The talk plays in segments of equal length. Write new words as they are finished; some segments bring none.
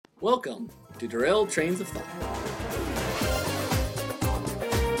Welcome to Derailed Trains of Thought.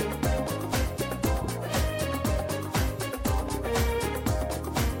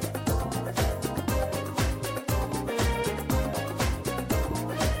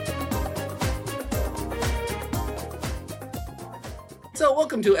 So,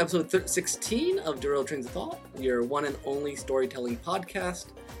 welcome to episode 16 of Derailed Trains of Thought, your one and only storytelling podcast.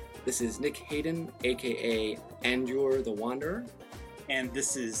 This is Nick Hayden, aka Andor the Wanderer. And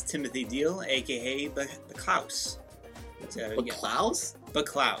this is Timothy Deal, aka the Klaus. But Klaus? But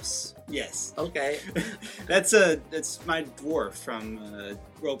Klaus, yes. Okay. That's my dwarf from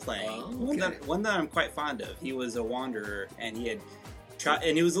role playing. Oh, okay. One that I'm quite fond of. He was a wanderer, and he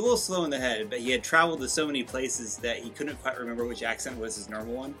was a little slow in the head, but he had traveled to so many places that he couldn't quite remember which accent was his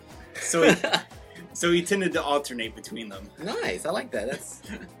normal one. So he tended to alternate between them. Nice, I like that.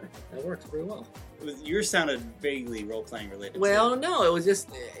 That works pretty well. Yours sounded vaguely role-playing related. Well, no, it was just,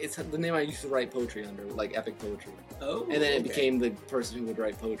 it's the name I used to write poetry under, like epic poetry. Oh, And then it okay. became the person who would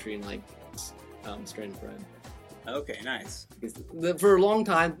write poetry in, like, Strand Friend. Okay, nice. For a long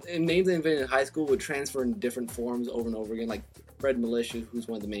time, names I invented in high school would transfer in different forms over and over again, like Fred Militia, who's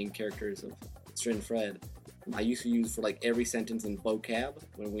one of the main characters of Strand Fred. I used to use for, like, every sentence in vocab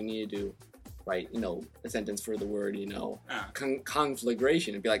when we needed to write, a sentence for the word,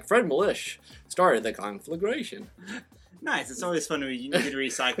 conflagration. It'd be like, Fred Milish started the conflagration. Nice. It's always fun when you can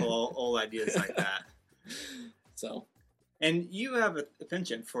recycle old ideas like that. So, And you have a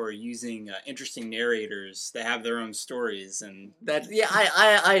penchant for using interesting narrators that have their own stories, and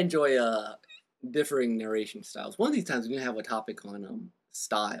I enjoy differing narration styles. One of these times we're going to have a topic on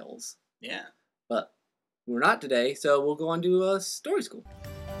styles. yeah. But we're not today, so we'll go on to story school.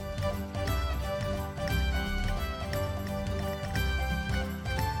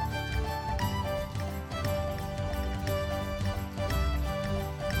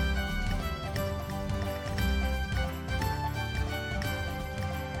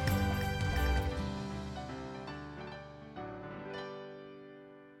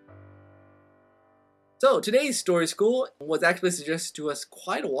 So today's story school was actually suggested to us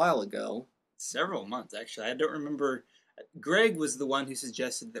quite a while ago. Several months, actually. I don't remember. Greg was the one who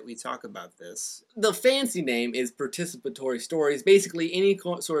suggested that we talk about this. The fancy name is participatory stories. Basically, any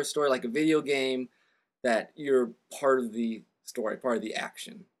sort of story like a video game that you're part of the story, part of the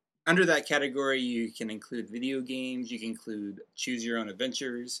action. Under that category, you can include video games. You can include choose your own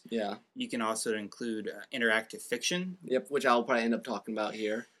adventures. Yeah. You can also include interactive fiction. Yep, which I'll probably end up talking about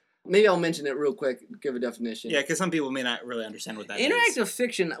here. Maybe I'll mention it real quick, give a definition. Yeah, because some people may not really understand what that is. Interactive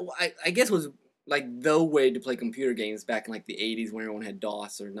fiction, I guess, was like the way to play computer games back in like the 80s when everyone had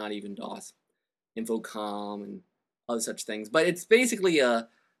DOS, or not even DOS, Infocom and other such things. But it's basically a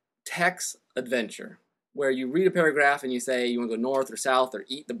text adventure where you read a paragraph and you say you want to go north or south or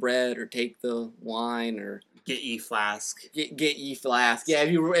eat the bread or take the wine or Get ye flask. get ye flask. Yeah, if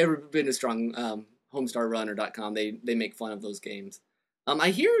you've ever been to strong homestarrunner.com, they make fun of those games.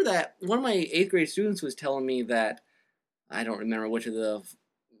 I hear that one of my 8th grade students was telling me that, I don't remember which of the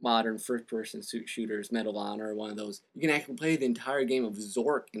modern first-person shooters, Medal of Honor, or one of those, you can actually play the entire game of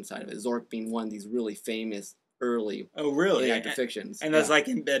Zork inside of it. Zork being one of these really famous early Oh, really? interactive fictions. And that's like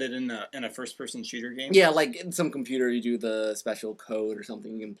embedded in a first-person shooter game? Yeah, like in some computer you do the special code or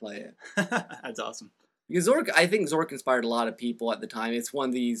something, you can play it. That's awesome. Because I think Zork inspired a lot of people at the time. It's one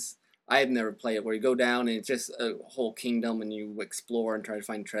of these, I have never played it, where you go down and it's just a whole kingdom and you explore and try to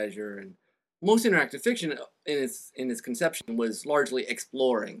find treasure. And most interactive fiction in its conception was largely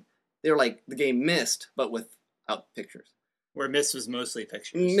exploring. They were like the game Myst, but without pictures. Where Myst was mostly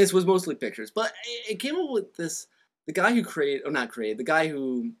pictures. Myst was mostly pictures, but it came up with this. The guy who the guy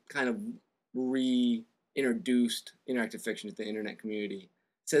who kind of reintroduced interactive fiction to the internet community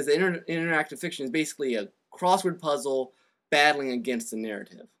says that interactive fiction is basically a crossword puzzle battling against the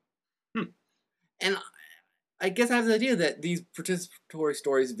narrative. And I guess I have the idea that these participatory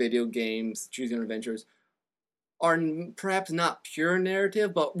stories, video games, choose your own adventures, are perhaps not pure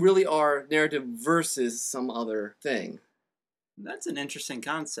narrative, but really are narrative versus some other thing. That's an interesting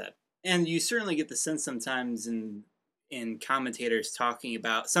concept. And you certainly get the sense sometimes in commentators talking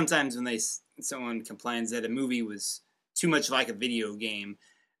about, sometimes when someone complains that a movie was too much like a video game,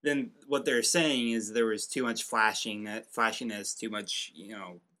 then what they're saying is there was too much flashiness, too much,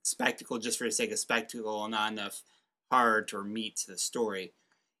 spectacle just for the sake of spectacle, and not enough heart or meat to the story.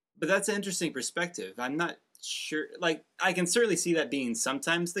 But that's an interesting perspective. I'm not sure, I can certainly see that being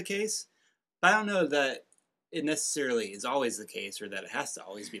sometimes the case, but I don't know that it necessarily is always the case, or that it has to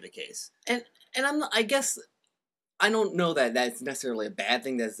always be the case. And I guess I don't know that that's necessarily a bad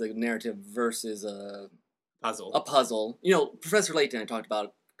thing. That's the narrative versus a Puzzle. A puzzle. You know, Professor Layton and I talked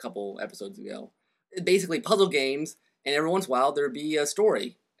about couple episodes ago. Basically, puzzle games, and every once in a while there'd be a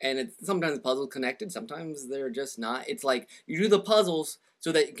story, and sometimes the puzzles connected, sometimes they're just not. It's like you do the puzzles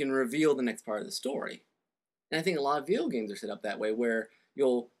so that you can reveal the next part of the story. And I think a lot of video games are set up that way, where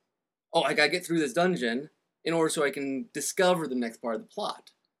I gotta get through this dungeon in order so I can discover the next part of the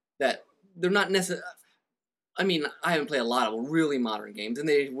plot. That they're not necessarily. I mean, I haven't played a lot of really modern games, and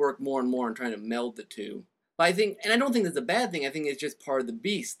they work more and more on trying to meld the two. But I think, and I don't think that's a bad thing. I think it's just part of the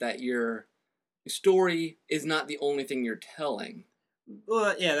beast that your story is not the only thing you're telling.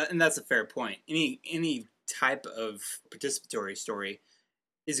 Well, yeah, and that's a fair point. Any type of participatory story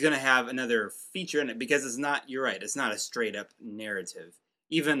is going to have another feature in it because it's not. You're right. It's not a straight up narrative.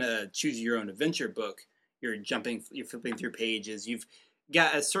 Even a choose your own adventure book, you're flipping through pages. You've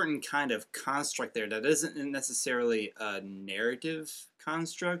got a certain kind of construct there that isn't necessarily a narrative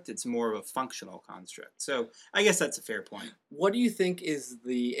construct. It's more of a functional construct. So I guess that's a fair point. What do you think is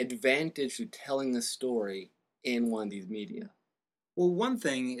the advantage to telling a story in one of these media? Well, one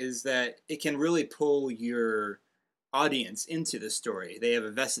thing is that it can really pull your audience into the story. They have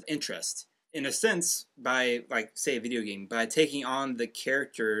a vested interest. In a sense, by, like, say, a video game, by taking on the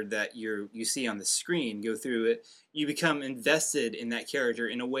character that you see on the screen, go through it, you become invested in that character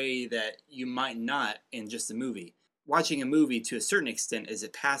in a way that you might not in just a movie. Watching a movie, to a certain extent, is a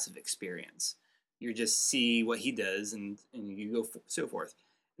passive experience. You just see what he does, and you go so forth.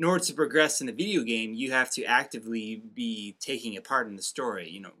 In order to progress in a video game, you have to actively be taking a part in the story.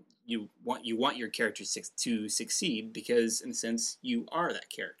 You want your character to succeed because, in a sense, you are that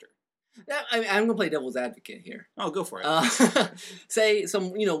character. I'm going to play devil's advocate here. Oh, go for it. Say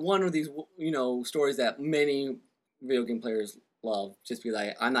one of these, stories that many video game players love, just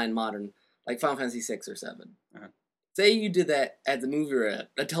because I'm not in modern, like Final Fantasy 6 or 7. Uh-huh. Say you did that as a movie or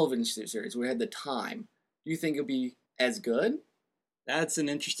a television series where you had the time. Do you think it would be as good? That's an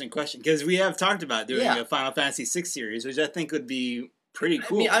interesting question, because we have talked about doing a Final Fantasy 6 series, which I think would be pretty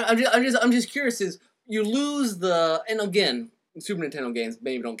cool. I mean, I'm just curious. Is you lose and again, Super Nintendo games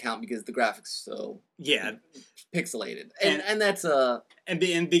maybe don't count because the graphics so pixelated, and that's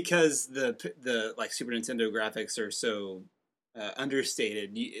and because the like Super Nintendo graphics are so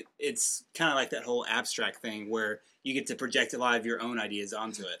understated, it's kind of like that whole abstract thing where you get to project a lot of your own ideas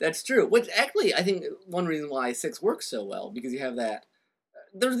onto it. That's true. Which actually, I think one reason why 6 works so well, because you have that.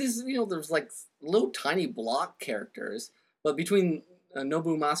 There's these, there's like little tiny block characters, but between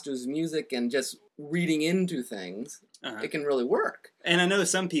Nobuo Uematsu's music and just reading into things, it can really work. And I know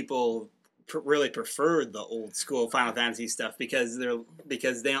some people really prefer the old school Final Fantasy stuff because they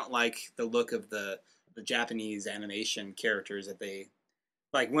don't like the look of the Japanese animation characters that they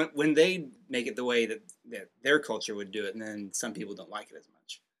like when they make it the way that their culture would do it, and then some people don't like it as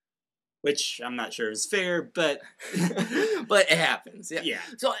much, which I'm not sure is fair, but but it happens. Yeah. Yeah.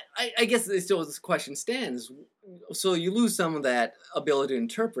 So I guess still this question stands. So you lose some of that ability to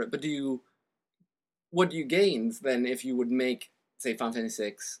interpret, but what do you gain then if you would make, say, Final Fantasy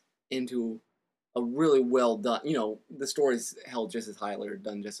VI into a really well done, the story's held just as highly or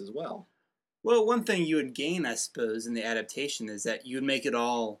done just as well? Well, one thing you would gain, I suppose, in the adaptation is that you would make it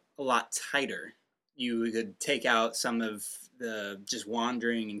all a lot tighter. You could take out some of the just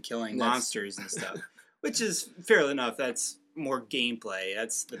wandering and killing monsters and stuff, which is fair enough. That's more gameplay.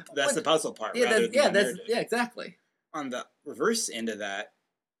 That's the puzzle part. Exactly. On the reverse end of that,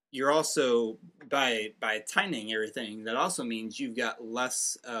 you're also by tightening everything. That also means you've got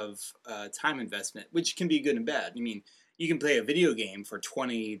less of time investment, which can be good and bad. I mean, you can play a video game for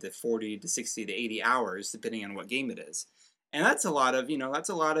 20 to 40 to 60 to 80 hours, depending on what game it is. And that's a lot of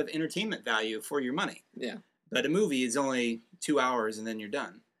entertainment value for your money. Yeah. But a movie is only 2 hours and then you're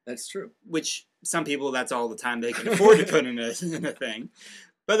done. That's true. Which some people, that's all the time they can afford to put in a thing.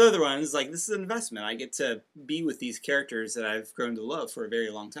 But the other ones, like, this is an investment. I get to be with these characters that I've grown to love for a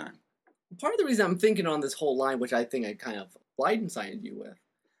very long time. Part of the reason I'm thinking on this whole line, which I think I kind of blindsided you with,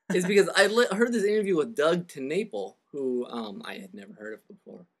 is because I heard this interview with Doug TenNapel, who I had never heard of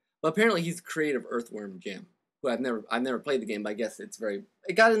before. But apparently he's the creator of Earthworm Jim, who I've never played the game, but I guess it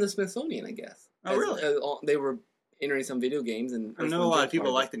got in the Smithsonian, I guess. Oh, really? They were entering some video games, and I know a lot of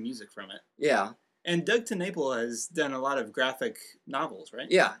people like the music from it. Yeah. And Doug TenNapel has done a lot of graphic novels, right?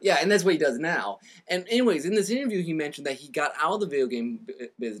 Yeah, and that's what he does now. And anyways, in this interview, he mentioned that he got out of the video game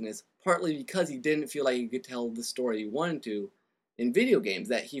business partly because he didn't feel like he could tell the story he wanted to in video games.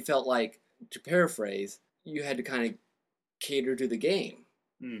 That he felt like, to paraphrase, you had to kind of cater to the game.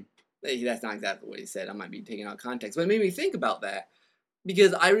 That's not exactly what he said. I might be taking out context. But it made me think about that.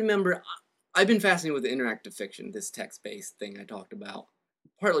 Because I remember, I've been fascinated with the interactive fiction, this text-based thing I talked about.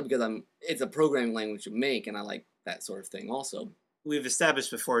 Partly because it's a programming language to make, and I like that sort of thing also. we've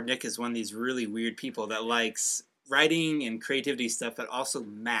established before, Nick is one of these really weird people that likes writing and creativity stuff, but also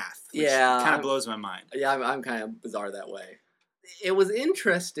math, which kind of blows my mind. Yeah, I'm kind of bizarre that way. It was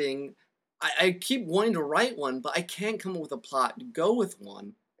interesting. I keep wanting to write one, but I can't come up with a plot to go with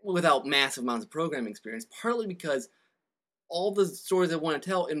one without massive amounts of programming experience, partly because all the stories I want to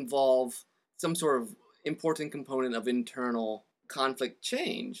tell involve some sort of important component of internal conflict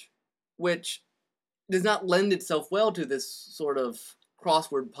change, which does not lend itself well to this sort of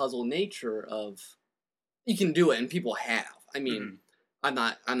crossword puzzle nature of you can do it and people have. I mean, I'm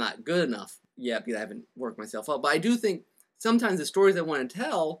not good enough yet because I haven't worked myself up, but I do think sometimes the stories I want to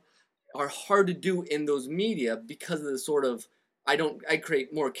tell are hard to do in those media because of the sort of I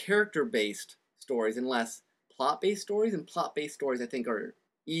create more character-based stories and less plot-based stories, and plot-based stories I think are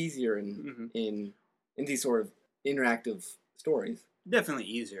easier in these sort of interactive stories. Definitely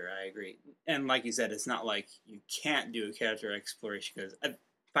easier, I agree. And like you said, it's not like you can't do a character exploration because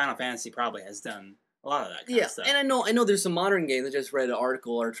Final Fantasy probably has done a lot of that kind of stuff. And I know there's some modern games. I just read an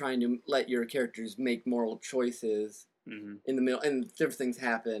article are trying to let your characters make moral choices in the middle, and different things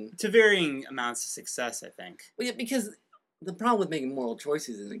happen to varying amounts of success, I think. Well, yeah, because the problem with making moral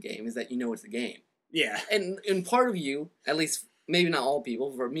choices in a game is that you know it's a game. Yeah. And part of you, at least maybe not all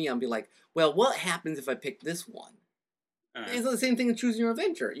people, for me, I'll be like, well, what happens if I pick this one? It's the same thing as choosing your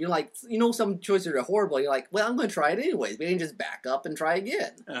adventure. You're like, you know, some choices are horrible. You're like, well, I'm going to try it anyways. But you can just back up and try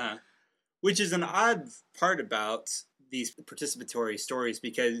again. Which is an odd part about these participatory stories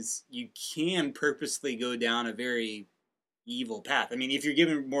because you can purposely go down a very evil path. I mean, if you're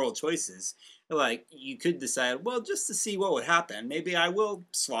given moral choices, like, you could decide, well, just to see what would happen, maybe I will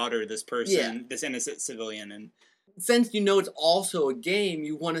slaughter this person, this innocent civilian. And since you know it's also a game,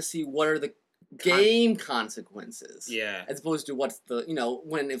 you want to see what are the game consequences. Yeah. As opposed to what's the, you know,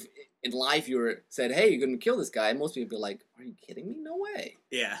 when if in life you were said, hey, you're going to kill this guy, most people would be like, are you kidding me? No way.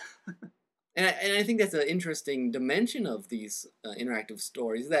 Yeah. and I think that's an interesting dimension of these interactive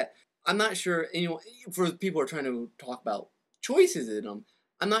stories that I'm not sure, you know, for people who are trying to talk about choices in them,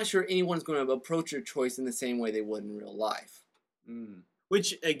 I'm not sure anyone's going to approach your choice in the same way they would in real life.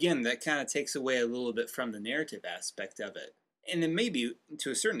 Which, again, that kind of takes away a little bit from the narrative aspect of it. And it may be,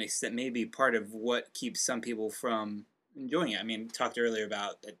 to a certain extent, maybe part of what keeps some people from enjoying it. I mean, talked earlier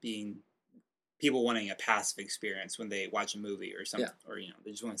about it being people wanting a passive experience when they watch a movie or something, or, you know,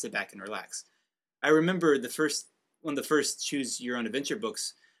 they just want to sit back and relax. I remember one of the first Choose Your Own Adventure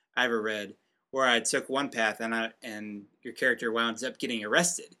books I ever read, where I took one path and your character wound up getting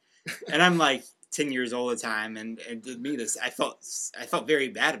arrested, and I'm like 10 years old at the time, and did me this. I felt very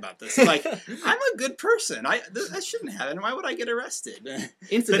bad about this. Like, I'm a good person. That shouldn't happen. Why would I get arrested? But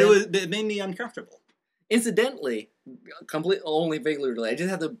it made me uncomfortable. Incidentally, only vaguely related. I just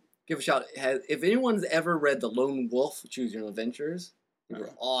have to give a shout. If anyone's ever read The Lone Wolf Choose Your Own Adventures, they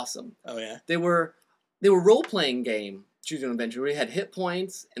were awesome. Oh yeah, they were role playing game Choose Your Own Adventure. We had hit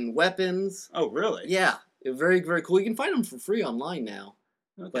points and weapons. Oh really? Yeah, very very cool. You can find them for free online now.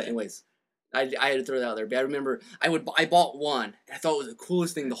 Okay. But anyways, I had to throw that out there. But I remember I bought one. And I thought it was the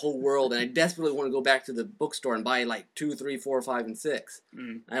coolest thing in the whole world, and I desperately want to go back to the bookstore and buy like 2, 3, 4, 5, and 6.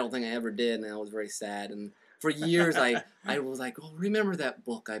 I don't think I ever did, and I was very sad. And for years, I was like, oh, remember that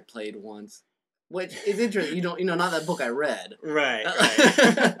book I played once, which is interesting. Not that book I read. Right.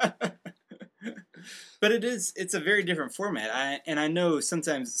 But it's a very different format. I know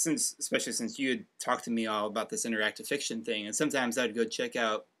sometimes, especially since you had talked to me all about this interactive fiction thing, and sometimes I'd go check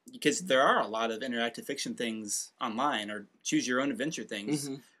out, because there are a lot of interactive fiction things online, or choose your own adventure things,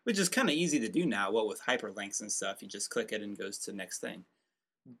 which is kind of easy to do now. What with hyperlinks and stuff, you just click it and it goes to the next thing.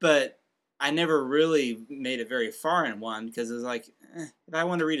 But I never really made it very far in one, because it was like, if I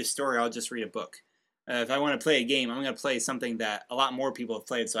want to read a story, I'll just read a book. If I want to play a game, I'm going to play something that a lot more people have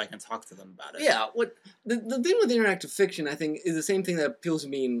played so I can talk to them about it. Yeah, the thing with interactive fiction, I think, is the same thing that appeals to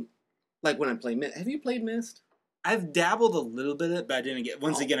me, like when I play Myst. Have you played Myst? I've dabbled a little bit, but I didn't get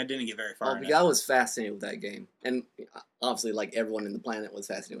very far. Because I was fascinated with that game. And obviously, like, everyone in the planet was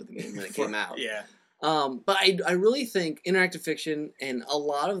fascinated with the game when it came out. Yeah. But I really think interactive fiction and a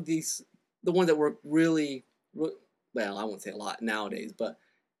lot of these, the ones that work really, well, I won't say a lot nowadays, but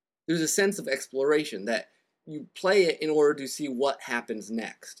there's a sense of exploration that you play it in order to see what happens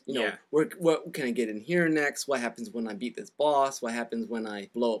next. What can I get in here next? What happens when I beat this boss? What happens when I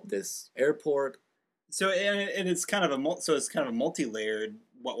blow up this airport? So and it's kind of a multi-layered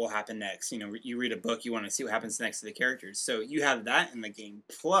what will happen next. You read a book, you want to see what happens next to the characters. So you have that in the game,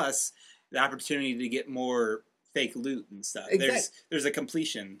 plus the opportunity to get more fake loot and stuff. Exactly. There's a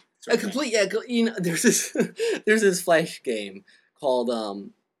completion. There's this Flash game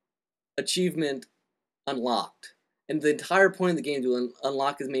called Achievement Unlocked, and the entire point of the game is to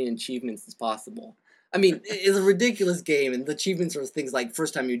unlock as many achievements as possible. I mean, it's a ridiculous game, and the achievements are things like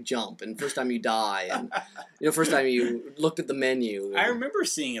first time you jump, and first time you die, and first time you looked at the menu. I remember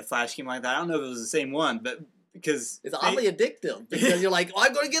seeing a Flash game like that. I don't know if it was the same one, but because it's oddly addictive because you're like, oh,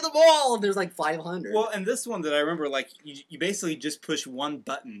 I'm going to get them all, and there's like 500. Well, and this one that I remember, like you basically just push one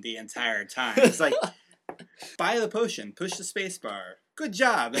button the entire time. It's like buy the potion, push the space bar. Good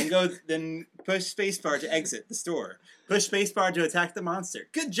job. Then push spacebar to exit the store. Push spacebar to attack the monster.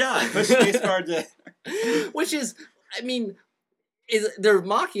 Good job. Push spacebar to... Which is, I mean, they're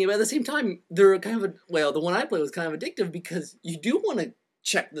mocking it, but at the same time, they're kind of, the one I played was kind of addictive because you do want to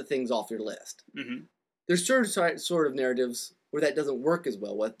check the things off your list. Mm-hmm. There's certain sort of narratives where that doesn't work as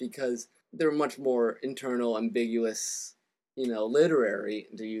well with because they're much more internal, ambiguous, literary,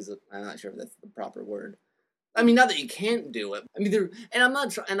 to use it. I'm not sure if that's the proper word. I mean, not that you can't do it. I mean, I'm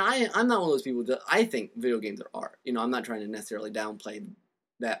not one of those people that I think video games are art. I'm not trying to necessarily downplay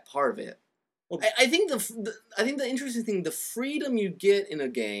that part of it. Well, I think the interesting thing, the freedom you get in a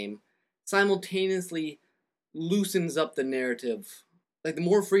game, simultaneously loosens up the narrative. Like the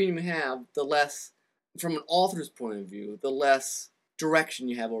more freedom you have, the less, from an author's point of view, the less direction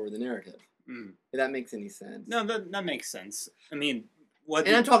you have over the narrative. If that makes any sense. No, that makes sense. I mean.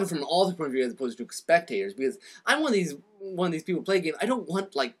 I'm talking from an author point of view as opposed to spectators, because I'm one of these people who play games. I don't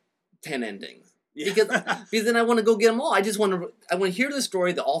want like 10 endings because then I want to go get them all. I want to hear the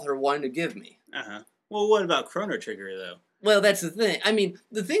story the author wanted to give me. Well, what about Chrono Trigger though? Well, that's the thing. I mean,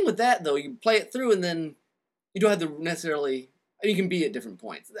 the thing with that though, you play it through and then you don't have to necessarily. You can be at different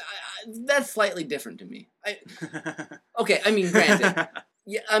points. That's slightly different to me. Okay, I mean, granted.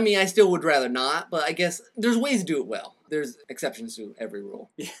 Yeah, I mean, I still would rather not, but I guess there's ways to do it well. There's exceptions to every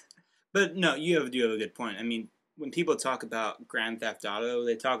rule. Yeah, but no, do have a good point. I mean, when people talk about Grand Theft Auto,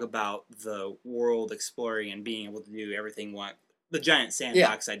 they talk about the world exploring and being able to do everything the giant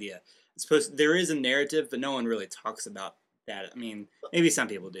sandbox idea. There is a narrative, but no one really talks about that. I mean, maybe some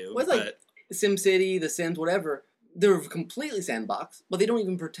people do. Well, it's like SimCity, The Sims, whatever. They're completely sandbox, but they don't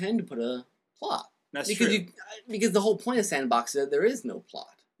even pretend to put a plot. That's true. Because the whole point of sandbox is that there is no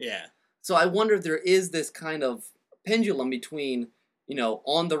plot. Yeah. So I wonder if there is this kind of pendulum between,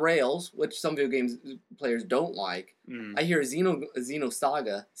 on the rails, which some video games players don't like. I hear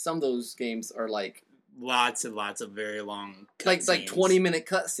Xenosaga. Some of those games are like lots and lots of very long like 20-minute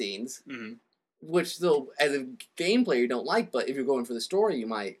cutscenes, which though as a game player you don't like, but if you're going for the story you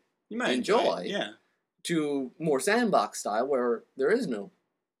might enjoy. Yeah. To more sandbox style where there is no.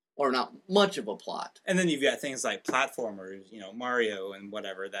 Or not much of a plot. And then you've got things like platformers, Mario and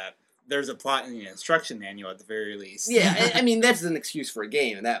whatever, that there's a plot in the instruction manual at the very least. Yeah, I mean, that's an excuse for a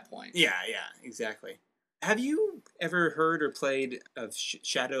game at that point. Yeah, exactly. Have you ever heard or played of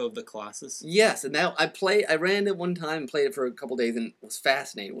Shadow of the Colossus? Yes, and now I ran it one time and played it for a couple days and was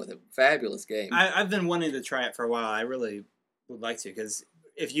fascinated with it. Fabulous game. I've been wanting to try it for a while. I really would like to, because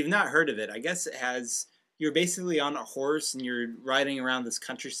if you've not heard of it, I guess it has... You're basically on a horse and you're riding around this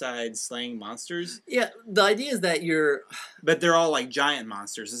countryside slaying monsters. Yeah, the idea is that But they're all like giant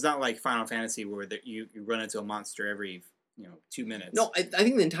monsters. It's not like Final Fantasy where you run into a monster every 2 minutes. No, I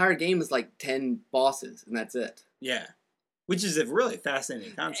think the entire game is like 10 bosses and that's it. Yeah, which is a really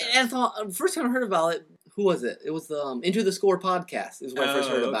fascinating concept. And I thought, first time I heard about it, who was it? It was the Into the Score podcast is when I first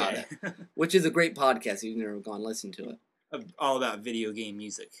heard about it. Which is a great podcast if you've never gone and listened to it. All about video game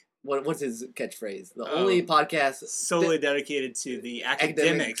music. What's his catchphrase? The only podcast solely dedicated to the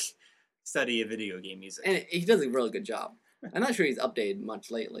academic study of video game music. And he does a really good job. I'm not sure he's updated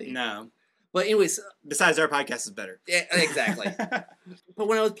much lately. No. But anyways... Besides, our podcast is better. Yeah, exactly. But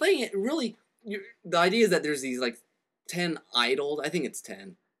when I was playing it, really, the idea is that there's these, 10 idols, I think it's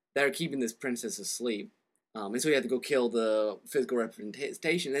 10, that are keeping this princess asleep. And so you have to go kill the physical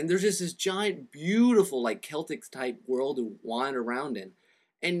representation. And there's just this giant, beautiful, Celtic-type world to wander around in.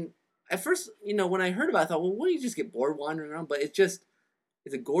 And at first, when I heard about it, I thought, well, wouldn't you just get bored wandering around? But it's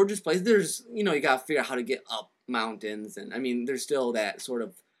a gorgeous place. There's, you got to figure out how to get up mountains. And, I mean, there's still that sort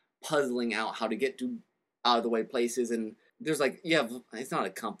of puzzling out how to get to out-of-the-way places. And there's, it's not a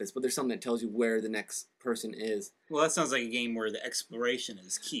compass, but there's something that tells you where the next person is. Well, that sounds like a game where the exploration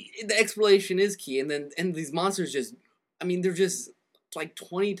is key. The exploration is key. And these monsters they're just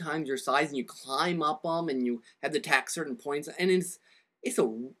 20 times your size. And you climb up them and you have to attack certain points. And it's a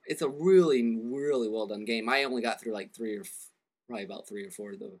really, really well done game. I only got through probably about 3 or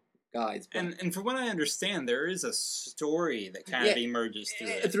 4 of the guides. But and from what I understand, there is a story that kind of emerges through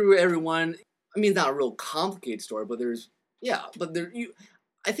it. Through everyone. I mean, it's not a real complicated story, but I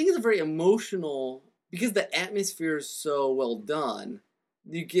think it's a very emotional, because the atmosphere is so well done.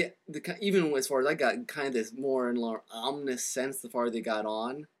 you get even as far as I got kind of this more and more ominous sense the farther they got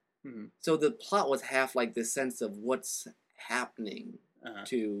on. Hmm. So the plot was half like this sense of what's happening Uh,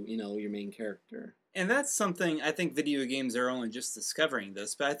 to your main character. and that's something I think video games are only just discovering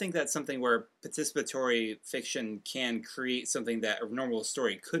this, but I think that's something where participatory fiction can create something that a normal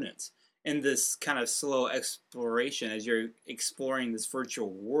story couldn't. In this kind of slow exploration, as you're exploring this virtual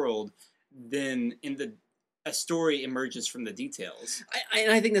world, then a story emerges from the details.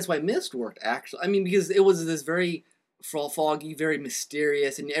 And I think that's why Myst worked actually. I mean, because it was this very foggy, very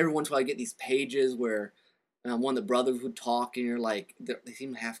mysterious, and every once in a while I get these pages where one of the brothers would talk, and you're like, they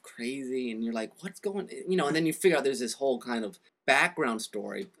seem half crazy, and you're like, what's going, and then you figure out there's this whole kind of background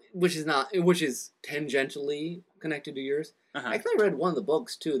story, which is tangentially connected to yours. Uh-huh. Actually, I read one of the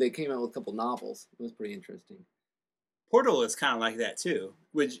books too. They came out with a couple novels. It was pretty interesting. Portal is kind of like that too,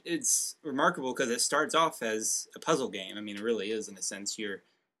 which it's remarkable because it starts off as a puzzle game. I mean, it really is in a sense. You're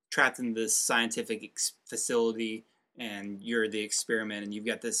trapped in this scientific facility, and you're the experiment, and you've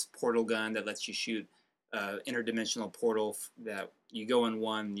got this portal gun that lets you shoot interdimensional portal that you go in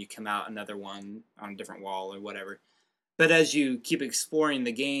one, you come out another one on a different wall or whatever. But as you keep exploring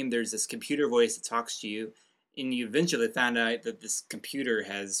the game, there's this computer voice that talks to you, and you eventually found out that this computer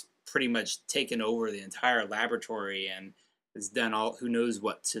has pretty much taken over the entire laboratory and has done all who knows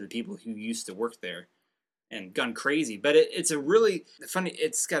what to the people who used to work there and gone crazy. But it's a really funny,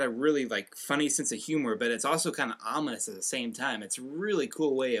 it's got a really like funny sense of humor, but it's also kind of ominous at the same time. It's a really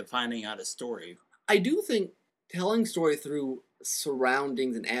cool way of finding out a story. I do think telling story through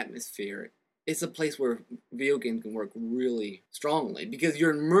surroundings and atmosphere is a place where video games can work really strongly because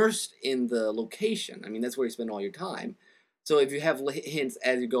you're immersed in the location. I mean, that's where you spend all your time. So if you have hints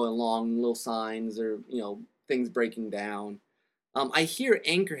as you go along, little signs or things breaking down. I hear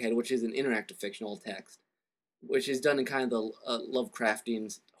Anchorhead, which is an interactive fictional text, which is done in kind of the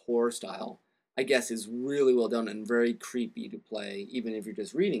Lovecraftian horror style. I guess is really well done and very creepy to play, even if you're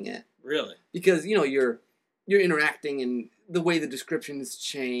just reading it. Really? Because you're interacting and the way the descriptions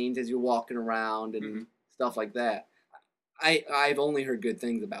change as you're walking around and stuff like that. I've only heard good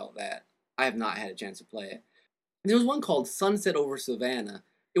things about that. I have not had a chance to play it. There was one called Sunset Over Savannah.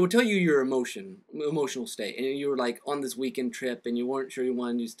 It would tell you your emotional state, and you were like on this weekend trip, and you weren't sure you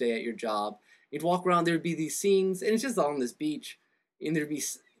wanted to stay at your job. You'd walk around. There'd be these scenes, and it's just on this beach, and there'd be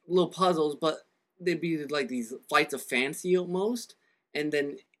little puzzles, but they'd be like these flights of fancy almost, and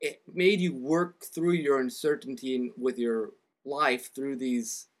then it made you work through your uncertainty with your life through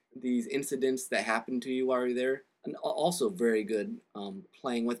these incidents that happened to you while you're there. And also very good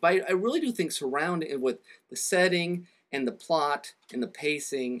playing with. But I really do think surrounding it with the setting and the plot and the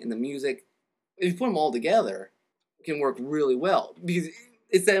pacing and the music, if you put them all together, it can work really well because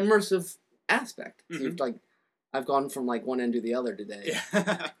it's that immersive aspect. So like, I've gone from like one end to the other today.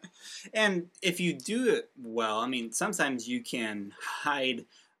 Yeah. And if you do it well, I mean, sometimes you can hide.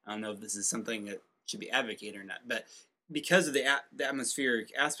 I don't know if this is something that should be advocated or not, but because of the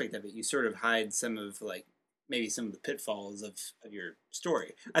atmospheric aspect of it, you sort of hide some of like maybe some of the pitfalls of your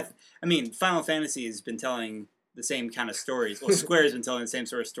story. I mean, Final Fantasy has been telling the same kind of stories. Well, Square has been telling the same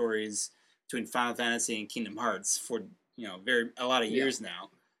sort of stories between Final Fantasy and Kingdom Hearts for a lot of years now.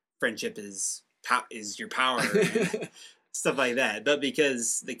 Friendship is your power, and stuff like that. But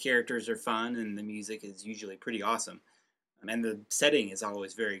because the characters are fun and the music is usually pretty awesome, and the setting is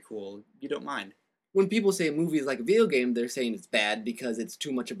always very cool, you don't mind. When people say a movie is like a video game, they're saying it's bad because it's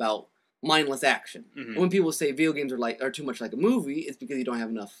too much about mindless action. And when people say video games are too much like a movie, it's because you don't have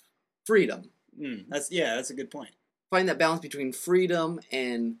enough freedom. That's a good point. Find that balance between freedom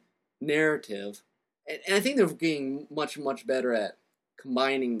and narrative, and I think they're getting much better at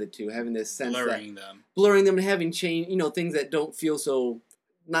combining the two, having this sense blurring them, and having change, things that don't feel so,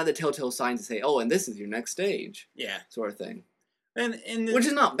 not the telltale signs to say, oh, and this is your next stage, sort of thing, and which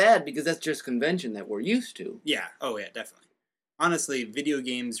is not bad because that's just convention that we're used to. Yeah, oh yeah, definitely. Honestly, video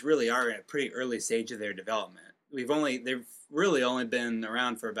games really are at a pretty early stage of their development. They've really only been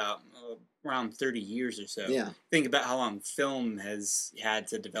around for about around 30 years or so. Yeah. Think about how long film has had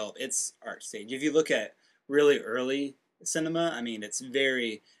to develop its art stage. If you look at really early cinema, I mean,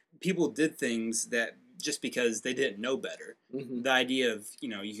 people did things that just because they didn't know better. The idea of,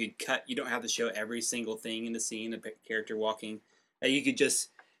 you could cut, you don't have to show every single thing in the scene, a character walking. You could just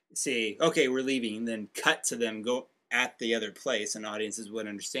say, okay, we're leaving, and then cut to them go at the other place, and audiences would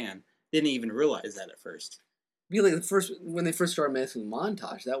understand. Didn't even realize that at first. Be like when they first started making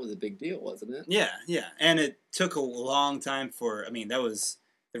montage, that was a big deal, wasn't it? Yeah, and it took a long time that was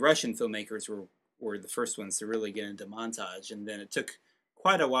the Russian filmmakers were the first ones to really get into montage, and then it took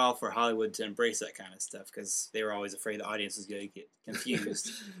quite a while for Hollywood to embrace that kind of stuff because they were always afraid the audience was going to get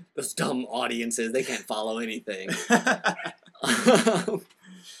confused. Those dumb audiences, they can't follow anything.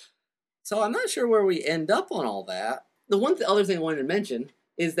 So I'm not sure where we end up on all that. The other thing I wanted to mention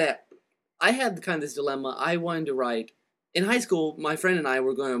is that I had kind of this dilemma. I wanted to write... In high school, my friend and I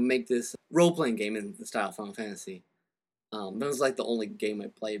were going to make this role-playing game in the style of Final Fantasy. That was like the only game I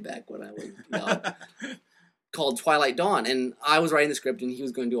played back when I was young. Called Twilight Dawn. And I was writing the script and he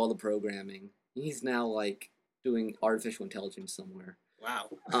was going to do all the programming. And he's now like doing artificial intelligence somewhere. Wow.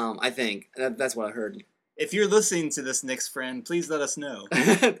 I think. That's what I heard. If you're listening to this, Nick's friend, please let us know.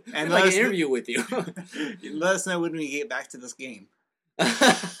 And like an interview with you. Let us know when we get back to this game.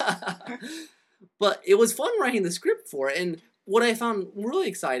 But it was fun writing the script for it, and what I found really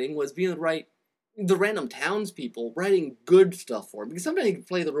exciting was being able to write the random townspeople writing good stuff for it. Because sometimes you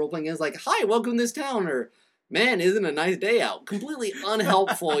play the role-playing games like, "Hi, welcome to this town," or "Man, isn't a nice day out?" Completely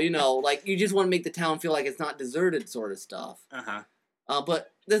unhelpful, like you just want to make the town feel like it's not deserted sort of stuff.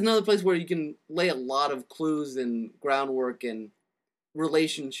 But there's another place where you can lay a lot of clues and groundwork and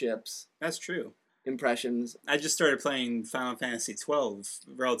relationships. That's true. Impressions. I just started playing Final Fantasy XII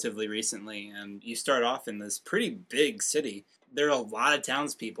relatively recently, and you start off in this pretty big city. There are a lot of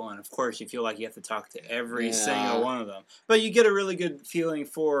townspeople, and of course you feel like you have to talk to every single one of them. But you get a really good feeling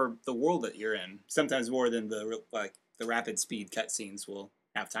for the world that you're in, sometimes more than the rapid speed cutscenes will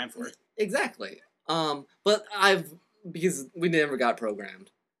have time for it. Exactly. But because we never got programmed,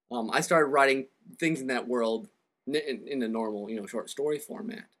 I started writing things in that world in a normal, short story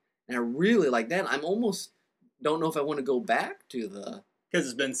format. And I really like that. I'm almost don't know if I want to go back to the... Because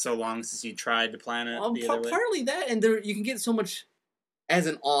it's been so long since you tried to plan it the other way. Partly that, and you can get so much... As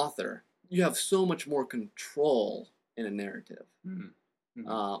an author, you have so much more control in a narrative. Mm-hmm.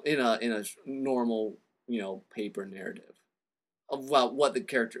 In a normal, paper narrative. About what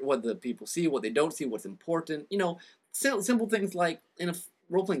the people see, what they don't see, what's important. Simple things like in a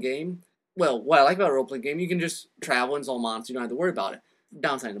role-playing game... Well, what I like about a role-playing game, you can just travel and solve monsters. You don't have to worry about it.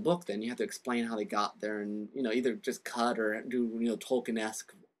 Downside in the book, then you have to explain how they got there, and either just cut or do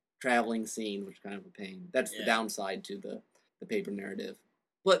Tolkien-esque traveling scene, which is kind of a pain. That's the downside to the paper narrative.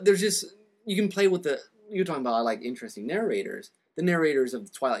 But there's just you can play with you're talking about like interesting narrators. The narrators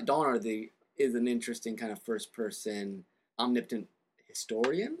of Twilight Dawn is an interesting kind of first person omnipotent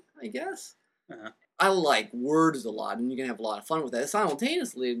historian, I guess. I like words a lot, and you can have a lot of fun with that.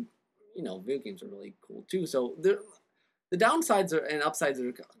 Simultaneously, video games are really cool too. So the downsides and upsides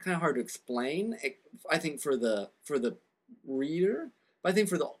are kind of hard to explain. I think for the reader, but I think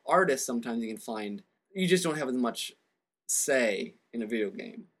for the artist, sometimes you can find you just don't have as much say in a video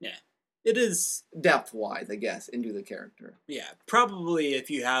game. Yeah, it is depth-wise, I guess, into the character. Yeah, probably if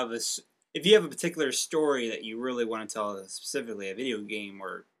you have a particular story that you really want to tell, specifically a video game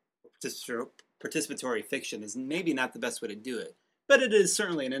or participatory fiction, is maybe not the best way to do it. But it is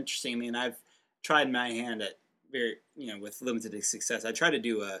certainly an interesting. I mean, I've tried my hand at with limited success. I tried to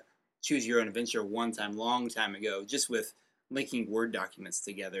do a choose your own adventure one time, long time ago, just with linking Word documents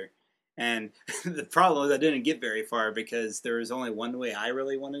together. And the problem was I didn't get very far because there was only one way I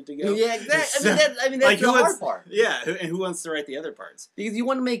really wanted to go. Yeah, exactly. That's like, the hard part. Yeah, and who wants to write the other parts? Because you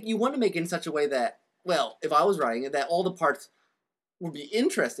want to make it in such a way that, well, if I was writing it, that all the parts would be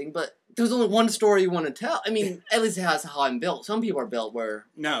interesting, but there's only one story you want to tell. I mean, at least that's how I'm built. Some people are built where...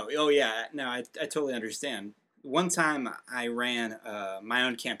 I totally understand. One time I ran my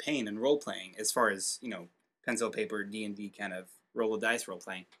own campaign in role-playing as far as, pencil, paper, D&D kind of roll of dice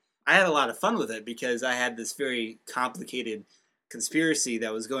role-playing. I had a lot of fun with it because I had this very complicated conspiracy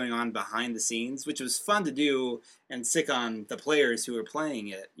that was going on behind the scenes, which was fun to do and sick on the players who were playing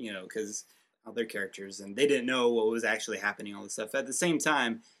it, because all their characters, and they didn't know what was actually happening, all this stuff. At the same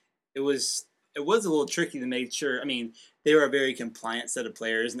time, it was a little tricky to make sure. I mean, they were a very compliant set of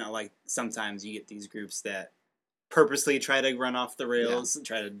players, not like sometimes you get these groups that purposely try to run off the rails and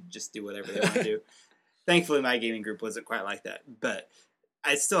try to just do whatever they want to do. Thankfully, my gaming group wasn't quite like that, but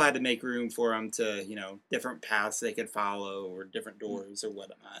I still had to make room for them to, different paths they could follow or different doors or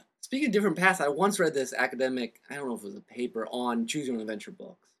whatnot. Speaking of different paths, I once read this academic, I don't know if it was a paper, on Choose Your Own Adventure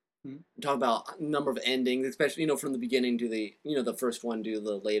books. Talk about a number of endings, especially, from the beginning to the, the first one to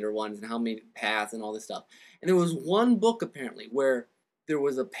the later ones and how many paths and all this stuff. And there was one book, apparently, where there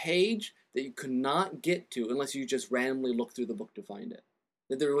was a page that you could not get to unless you just randomly looked through the book to find it.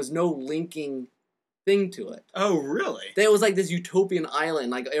 That there was no linking thing to it. Oh, really? That it was like this utopian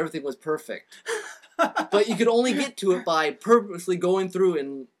island, like everything was perfect. But you could only get to it by purposely going through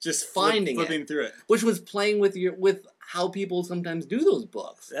and just flipping through it. Which was playing with how people sometimes do those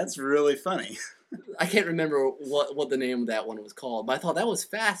books. That's really funny. I can't remember what the name of that one was called, but I thought that was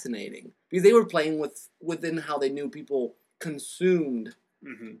fascinating because they were playing within how they knew people consumed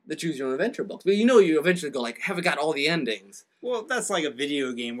the Choose Your Own Adventure books. But you eventually go like, have it got all the endings? Well, that's like a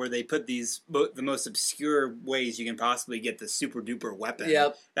video game where they put the most obscure ways you can possibly get the super duper weapon.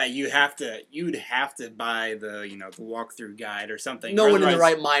 Yep. That you'd have to buy the the walkthrough guide or something. No one in the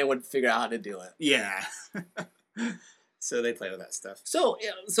right mind would figure out how to do it. Yeah. So they play with that stuff. So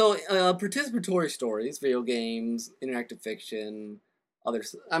participatory stories, video games, interactive fiction,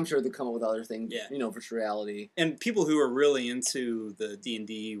 others. I'm sure they come up with other things. Yeah. Virtual reality. And people who are really into the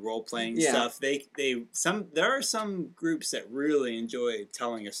D&D role playing stuff, there are some groups that really enjoy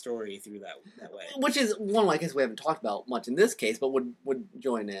telling a story through that way. Which is one I guess we haven't talked about much in this case, but would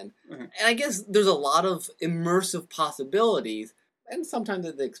join in. Mm-hmm. And I guess there's a lot of immersive possibilities, and sometimes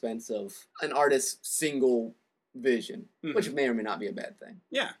at the expense of an artist's single vision, which may or may not be a bad thing.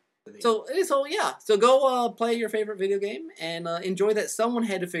 Yeah. So go play your favorite video game and enjoy that someone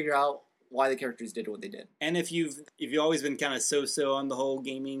had to figure out why the characters did what they did. And if you've always been kind of so on the whole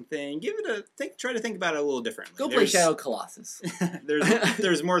gaming thing, try to think about it a little differently. Go play Shadow Colossus.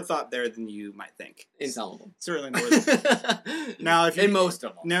 there's more thought there than you might think. In some of them. Certainly more than now in most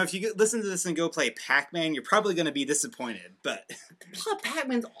of them. Now if you listen to this and go play Pac-Man, you're probably going to be disappointed, but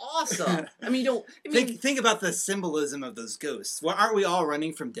Pac-Man's awesome. Think about the symbolism of those ghosts. Well, aren't we all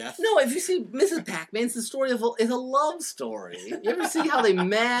running from death? No, if you see Mrs. Pac-Man, it's the story of a love story. You ever see how they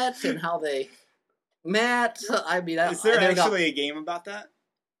met and how they met? Is there actually a game about that?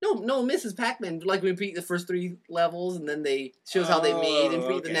 No, Mrs. Pac-Man, like we repeat the first 3 levels, and then they shows how they meet, and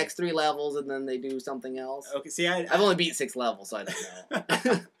repeat the next 3 levels, and then they do something else. Okay, see, I've only beat 6 levels, so I don't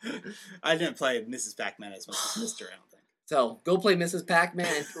know. I didn't play Mrs. Pac-Man as much as Mr. I don't think. So, go play Mrs. Pac-Man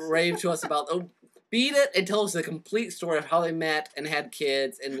and rave to us about... beat it and tell us the complete story of how they met and had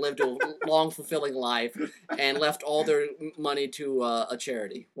kids and lived a long, fulfilling life and left all their money to a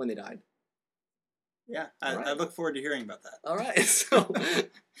charity when they died. Yeah, I look forward to hearing about that. All right,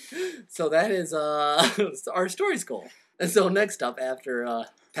 so that is our story school. And so next up after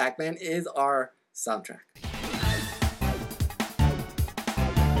Pac-Man is our soundtrack.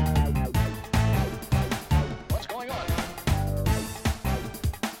 What's going on?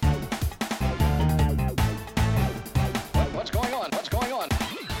 What's going on? What's going on?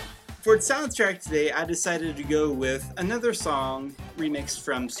 For its soundtrack today, I decided to go with another song remixed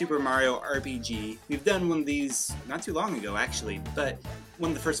from Super Mario RPG. We've done one of these not too long ago, actually, but one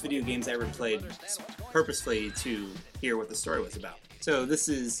of the first video games I ever played purposefully to hear what the story was about. So this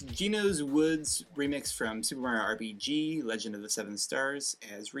is Gino's Woods remix from Super Mario RPG, Legend of the Seven Stars,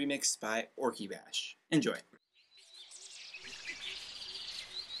 as remixed by Orky Bash. Enjoy.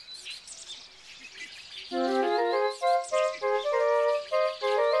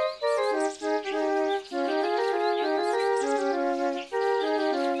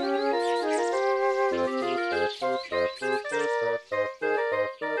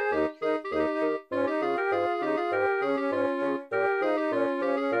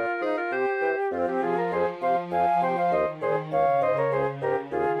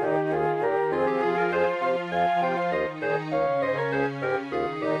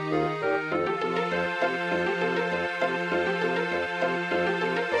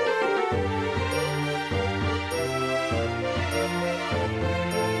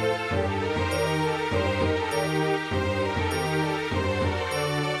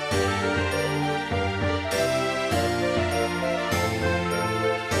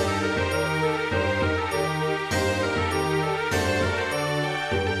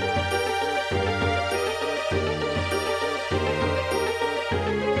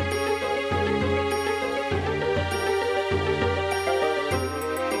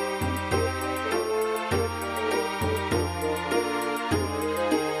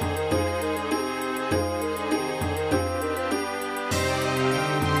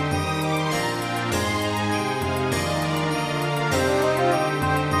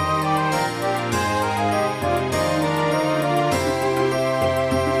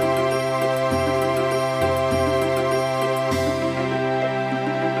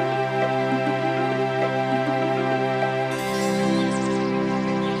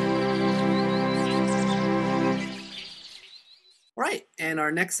 Right, and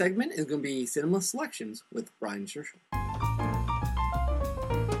our next segment is going to be Cinema Selections with Brian Scherschel.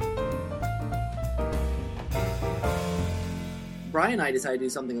 Brian and I decided to do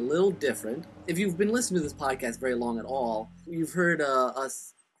something a little different. If you've been listening to this podcast very long at all, you've heard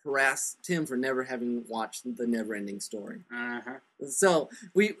us harass Tim for never having watched The Neverending Story. So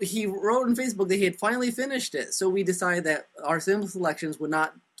he wrote on Facebook that he had finally finished it. So we decided that our Cinema Selections would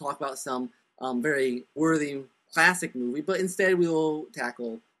not talk about some very worthy classic movie, but instead we will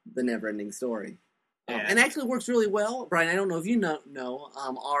tackle the Neverending Story. Yeah. And actually works really well. Brian, I don't know if you know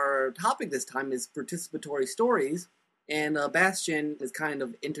our topic this time is participatory stories, and Bastian is kind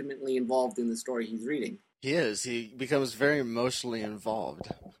of intimately involved in the story he's reading. He is. He becomes very emotionally involved.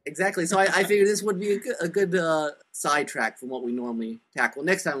 Exactly. So I figured this would be a good sidetrack from what we normally tackle.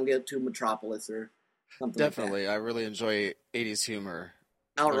 Next time we'll get to Metropolis or something Definitely. I really enjoy 80s humor.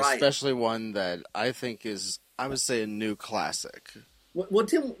 like that. All but right. Especially one that I think is, I would say, a new classic. Well,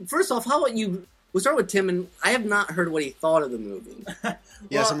 Tim, first off, how about you... We'll start with Tim, and I have not heard what he thought of the movie.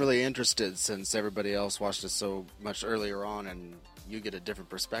 Yes, I'm really interested since everybody else watched it so much earlier on, and you get a different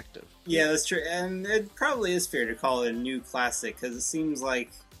perspective. Yeah, that's true. And it probably is fair to call it a new classic, because it seems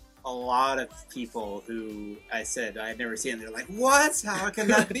like a lot of people who I said I had never seen it, they're like, what? How can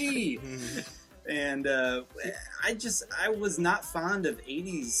that be? And I was not fond of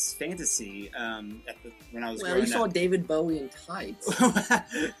 80s fantasy when I was Well, growing you saw up. David Bowie in tights.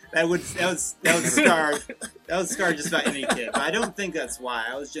 that would scar just about any kid. But I don't think that's why.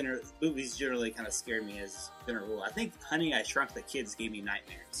 Movies generally kind of scare me as a general rule. I think Honey, I Shrunk the Kids gave me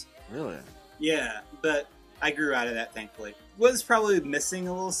nightmares. Really? Yeah, but I grew out of that, thankfully. Was probably missing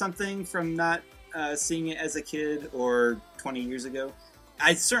a little something from not seeing it as a kid or 20 years ago.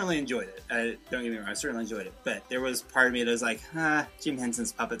 I certainly enjoyed it. Don't get me wrong, I certainly enjoyed it. But there was part of me that was like, Jim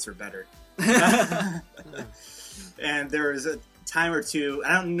Henson's puppets were better. And there was a time or two,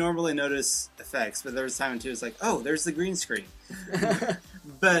 I don't normally notice effects, but there was a time or two, it's like, oh, there's the green screen.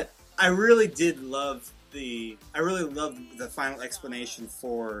 But I really did love the final explanation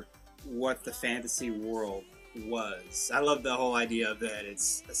for what the fantasy world was. I love the whole idea of that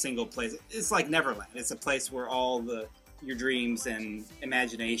it's a single place. It's like Neverland. It's a place where all your dreams and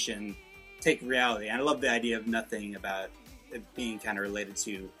imagination take reality. And I love the idea of nothing about it being kind of related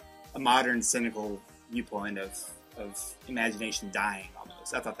to a modern, cynical viewpoint of imagination dying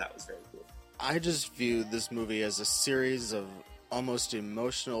almost. I thought that was very cool. I just view this movie as a series of almost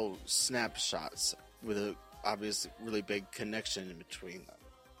emotional snapshots with a obvious really big connection in between them.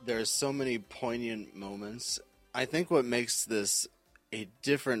 There's so many poignant moments. I think what makes this a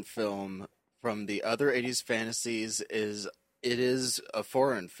different film from the other 80s fantasies is it is a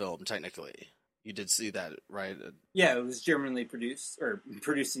foreign film, technically. You did see that, right? Yeah, it was Germanly produced, or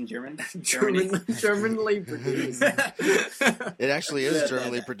produced in German. Germanly produced. It actually is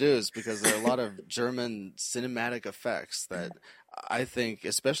Germanly produced because there are a lot of German cinematic effects that I think,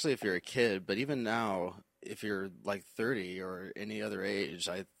 especially if you're a kid, but even now, if you're like 30 or any other age,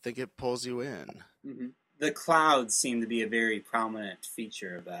 I think it pulls you in. Mm-hmm. The clouds seem to be a very prominent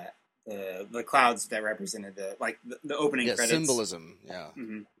feature of that. The clouds that represented the opening credits. Symbolism. Yeah,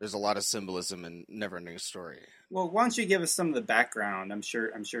 Mm-hmm. There's a lot of symbolism in Neverending Story. Well, why don't you give us some of the background? I'm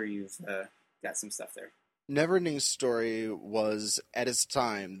sure you've got some stuff there. Neverending Story was, at its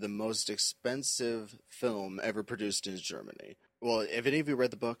time, the most expensive film ever produced in Germany. Well, have any of you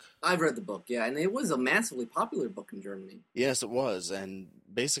read the book? I've read the book, yeah, and it was a massively popular book in Germany. Yes, it was, and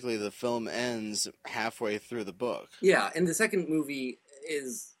basically the film ends halfway through the book. Yeah, and the second movie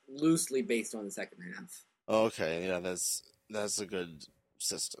is loosely based on the second half. Okay, yeah, that's a good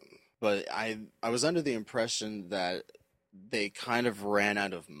system. But I was under the impression that they kind of ran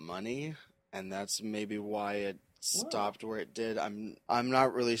out of money, and that's maybe why it stopped where it did. I'm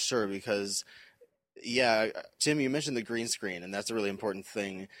not really sure because, yeah, Tim, you mentioned the green screen, and that's a really important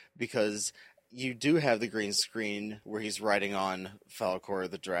thing because you do have the green screen where he's riding on Falkor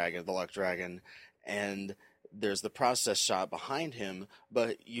the Luck Dragon, and there's the process shot behind him,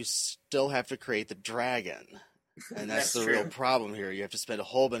 but you still have to create the dragon. And that's the real problem here. You have to spend a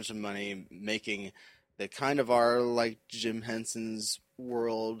whole bunch of money making they kind of are like Jim Henson's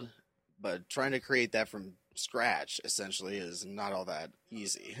world, but trying to create that from scratch, essentially, is not all that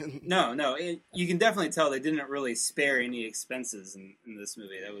easy. No, you can definitely tell they didn't really spare any expenses in this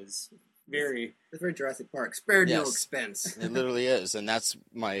movie. That was very... It's very Jurassic Park. Spared no expense. It literally is, and that's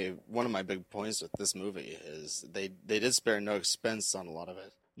one of my big points with this movie, is they did spare no expense on a lot of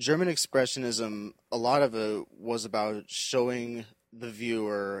it. German Expressionism, a lot of it was about showing the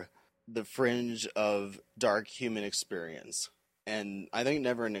viewer the fringe of dark human experience. And I think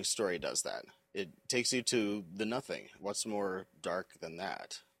Neverending Story does that. It takes you to the nothing. What's more dark than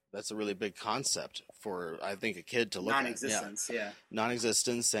that? That's a really big concept for, I think, a kid to look non-existence, at. yeah.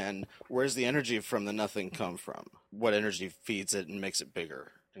 Non-existence, and where's the energy from the nothing come from? What energy feeds it and makes it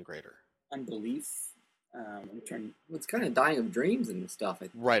bigger and greater? Unbelief. It's kind of dying of dreams and stuff.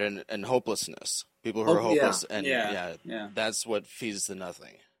 Right, and hopelessness. People who are hopeless, and that's what feeds the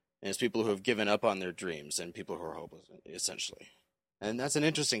nothing. And it's people who have given up on their dreams and people who are hopeless, essentially. And that's an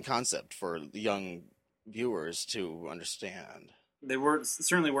interesting concept for young viewers to understand. They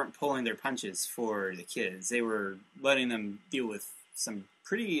certainly weren't pulling their punches for the kids. They were letting them deal with some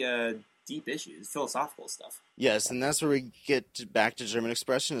pretty deep issues, philosophical stuff. Yes, and that's where we get back to German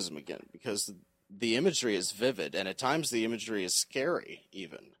Expressionism again, because the imagery is vivid, and at times the imagery is scary,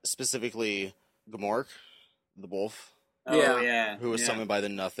 even. Specifically, Gmork, the wolf, Oh, yeah. who was summoned by the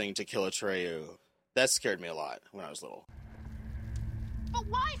Nothing to kill Atreyu. That scared me a lot when I was little. But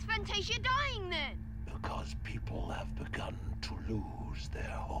why is Fantasia dying then? Because people have begun to lose their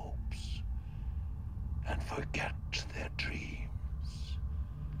hopes and forget their dreams.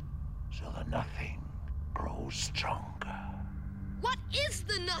 So the Nothing grows stronger. What is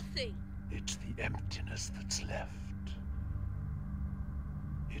the Nothing? It's the emptiness that's left.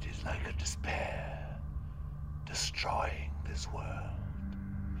 It is like a despair, destroying this world.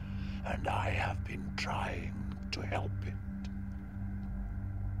 And I have been trying to help it.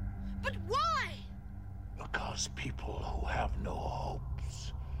 But why? Because people who have no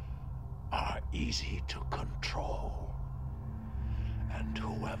hopes are easy to control. And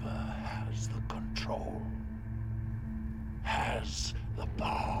whoever has the control has the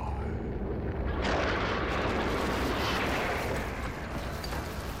power.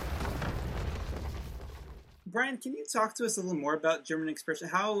 Brian, can you talk to us a little more about German Expression?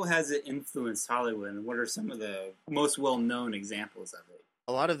 How has it influenced Hollywood, and what are some of the most well-known examples of it?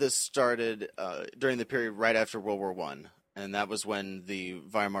 A lot of this started during the period right after World War I, and that was when the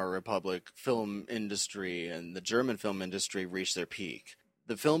Weimar Republic film industry and the German film industry reached their peak.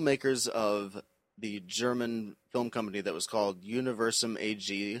 The filmmakers of the German film company that was called Universum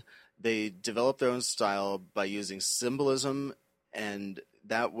AG, they developed their own style by using symbolism, and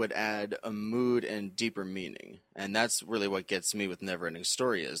that would add a mood and deeper meaning. And that's really what gets me with Neverending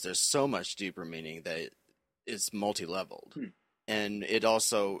Story is there's so much deeper meaning that it's multi-leveled. And it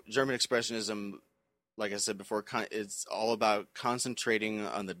also, German Expressionism, like I said before, it's all about concentrating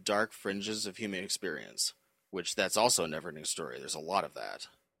on the dark fringes of human experience, which that's also a Neverending Story. There's a lot of that.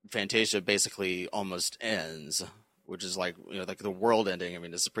 Fantasia basically almost ends, which is like, like the world ending. I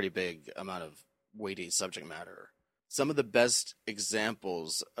mean, it's a pretty big amount of weighty subject matter. Some of the best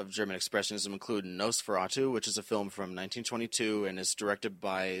examples of German Expressionism include Nosferatu, which is a film from 1922 and is directed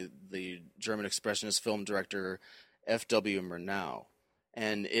by the German Expressionist film director F.W. Murnau.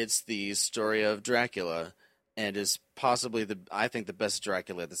 And it's the story of Dracula, and is possibly I think the best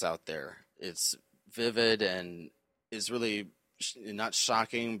Dracula that's out there. It's vivid and is really not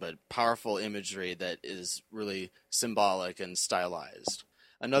shocking, but powerful imagery that is really symbolic and stylized.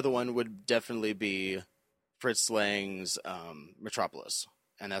 Another one would definitely be Fritz Lang's Metropolis,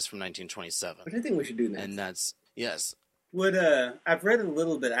 and that's from 1927. What do you think we should do next? And that's, yes. I've read a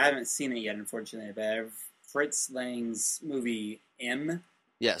little bit, I haven't seen it yet, unfortunately, but I've Fritz Lang's movie M.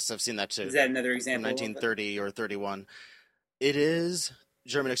 Yes, I've seen that too. Is that another example? From 1930 or 31. It is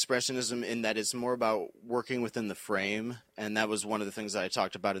German Expressionism in that it's more about working within the frame, and that was one of the things that I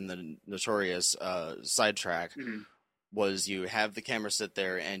talked about in the Notorious sidetrack, was you have the camera sit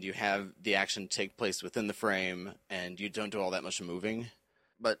there and you have the action take place within the frame, and you don't do all that much moving.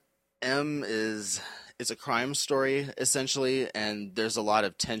 But M it's a crime story, essentially, and there's a lot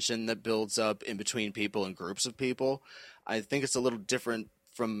of tension that builds up in between people and groups of people. I think it's a little different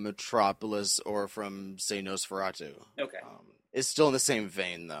from Metropolis or from, say, Nosferatu. Okay. It's still in the same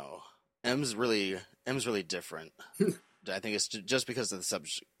vein, though. M's really different. I think it's just because of the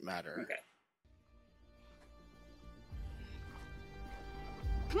subject matter. Okay.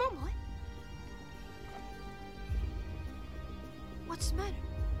 Come on, boy. What's the matter?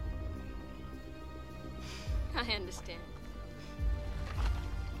 I understand.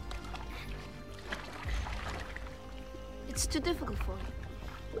 It's too difficult for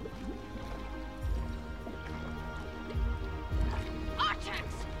you. Artax!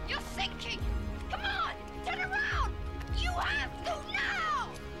 You're sinking! Come on! Turn around! You have to now!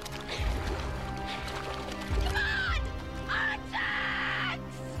 Come on! Artax!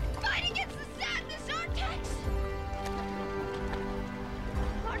 Fight against the sadness, Artax!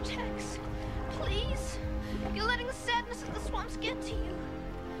 Artax, please. You're letting the sadness of the swamps get to you.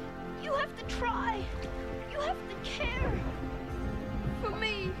 You have to try. You have to care. For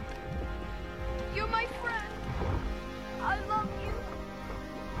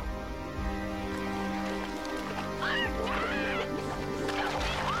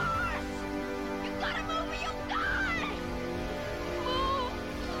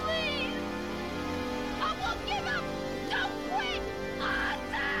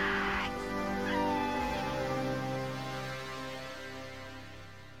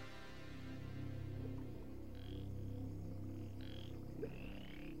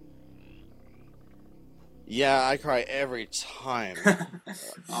Yeah, I cry every time.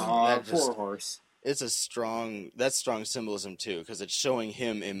 Aw, That just- poor horse. It's that's strong symbolism too, because it's showing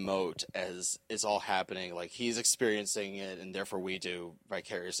him emote as it's all happening. Like he's experiencing it, and therefore we do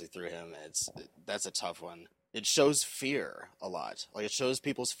vicariously through him. That's a tough one. It shows fear a lot. Like it shows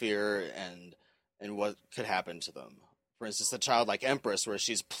people's fear and what could happen to them. For instance, the childlike empress, where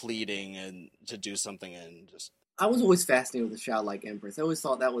she's pleading and to do something, and just I was always fascinated with the childlike empress. I always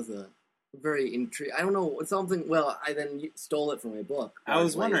thought that was a very intriguing. I don't know, it's something. Well, I then stole it from a book. I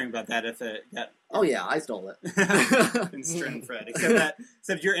was wondering about that if it got Oh yeah, I stole it. in Stern Fred,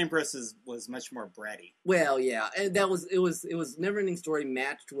 except your Empress was much more bratty. Well, yeah, and it was Neverending Story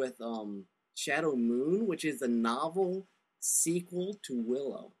matched with Shadow Moon, which is a novel sequel to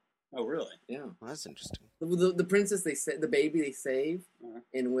Willow. Oh, really? Yeah, well, that's interesting. the princess the baby they save Uh-huh.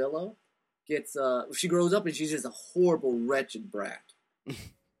 in Willow gets she grows up and she's just a horrible, wretched brat.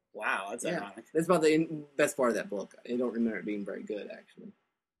 Wow, that's Yeah. ironic. That's about the best part of that book. I don't remember it being very good, actually.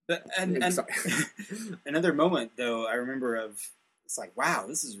 But and Sorry. another moment though, I remember of it's like, wow,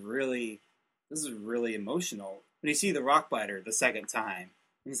 this is really emotional. When you see the Rockbiter the second time,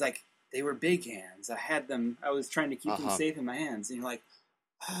 and he's like, they were big hands. I was trying to keep them safe in my hands, and you're like,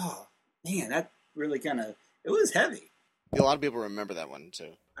 oh man, that really it was heavy. A lot of people remember that one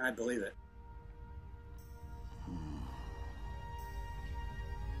too. I believe it.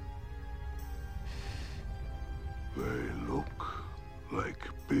 They look like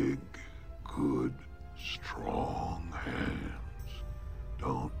big, good, strong hands,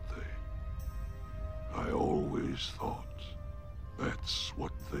 don't they? I always thought that's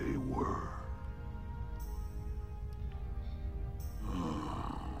what they were.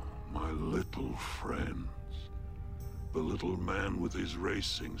 Oh, my little friends. The little man with his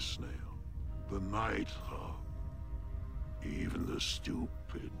racing snail, the nighthawk, even the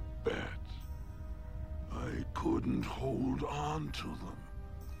stupid bat. I couldn't hold on to them.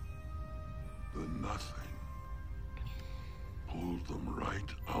 The nothing pulled them right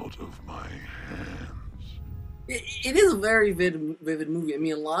out of my hands. It is a very vivid movie. I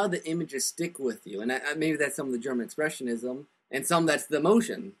mean, a lot of the images stick with you, and maybe that's some of the German expressionism, and some that's the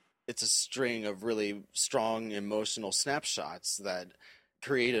emotion. It's a string of really strong emotional snapshots that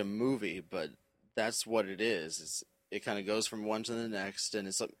create a movie, but that's what it is. It kind of goes from one to the next, and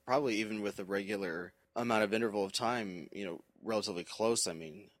it's probably even with a regular amount of interval of time, relatively close, I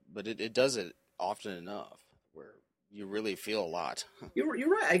mean, but it does it often enough where you really feel a lot. You're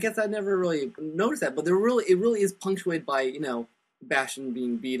right. I guess I never really noticed that, but it really is punctuated by, Bastian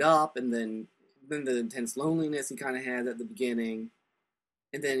being beat up, and then the intense loneliness he kind of had at the beginning.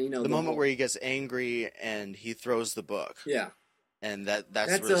 And then, the moment where he gets angry and he throws the book. Yeah. And that's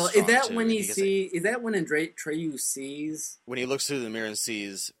really strong, is that too. when is that when Atreyu sees... When he looks through the mirror and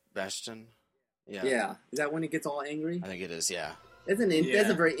sees Bastian? Yeah. Yeah. Is that when he gets all angry? I think it is, yeah. That's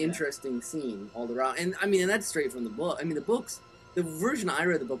a very interesting scene all around. And I mean, and that's straight from the book. I mean, the version I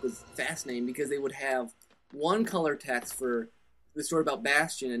read of the book was fascinating because they would have one color text for the story about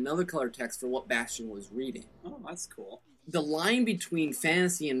Bastian, another color text for what Bastian was reading. Oh, that's cool. The line between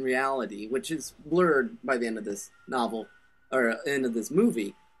fantasy and reality, which is blurred by the end of this novel, or end of this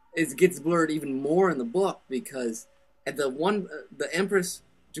movie, gets blurred even more in the book because at the Empress,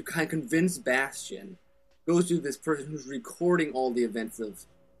 to kind of convince Bastian, goes to this person who's recording all the events of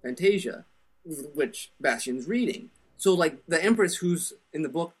Fantasia, which Bastian's reading. So, like, the Empress who's in the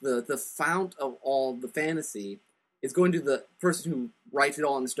book, the fount of all the fantasy, is going to the person who writes it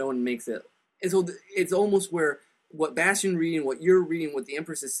all in stone and makes it. And so it's almost where what Bastian reading, what you're reading, what the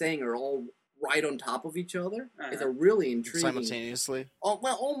Empress is saying are all right on top of each other. Uh-huh. It's a really intriguing... Simultaneously? Oh,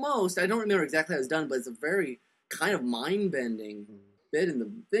 well, almost. I don't remember exactly how it's done, but it's a very kind of mind-bending bit in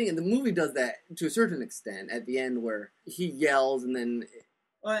the thing. And the movie does that to a certain extent at the end where he yells and then...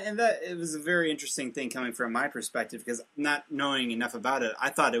 Well, and it was a very interesting thing coming from my perspective because not knowing enough about it, I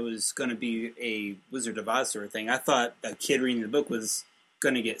thought it was going to be a Wizard of Oz sort of thing. I thought a kid reading the book was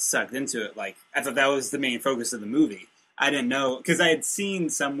going to get sucked into it. Like, I thought that was the main focus of the movie. I didn't know, because I had seen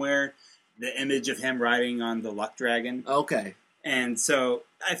somewhere the image of him riding on the Luck Dragon. Okay. And so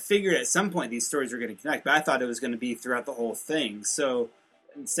I figured at some point these stories were going to connect, but I thought it was going to be throughout the whole thing. So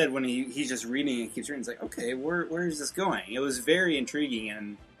instead, when he's just reading and keeps reading, it's like, okay, where is this going? It was very intriguing,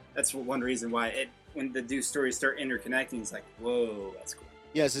 and that's one reason why when the two stories start interconnecting, it's like, whoa, that's cool.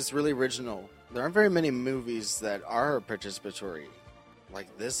 Yes, it's really original. There aren't very many movies that are participatory,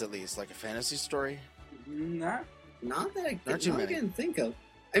 like this at least, like a fantasy story. Not Not that Not too I many. can think of.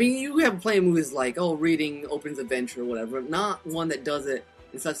 I mean, you have plenty of movies like, reading opens adventure or whatever, but not one that does it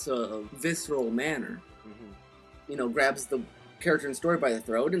in such a visceral manner. Mm-hmm. Grabs the character and story by the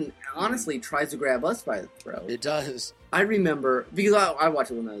throat, and honestly tries to grab us by the throat. It does. I remember, because I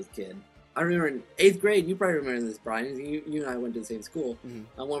watched it when I was a kid. I remember in 8th grade, you probably remember this, Brian. You and I went to the same school.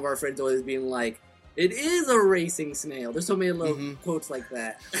 Mm-hmm. One of our friends always being like, "It is a racing snail." There's so many little quotes like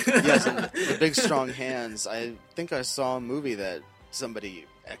that. Yes, and the big strong hands. I think I saw a movie that somebody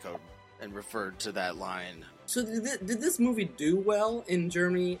echoed and referred to that line. So did this movie do well in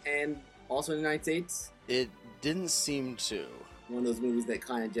Germany and also in the United States? It didn't seem to. One of those movies that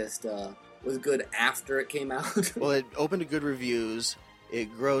kind of just was good after it came out. Well, it opened to good reviews.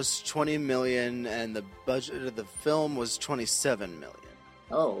 It grossed $20 million, and the budget of the film was $27 million.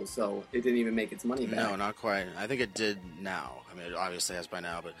 Oh, so it didn't even make its money back. No, not quite. I think it did now. I mean, it obviously has by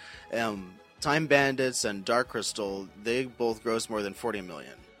now, but Time Bandits and Dark Crystal, they both grossed more than $40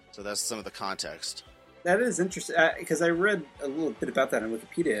 million. So that's some of the context. That is interesting, because I read a little bit about that on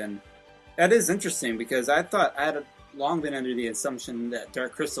Wikipedia, and that is interesting, because I had long been under the assumption that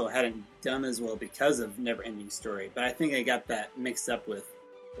Dark Crystal hadn't done as well because of Neverending Story, but I think I got that mixed up with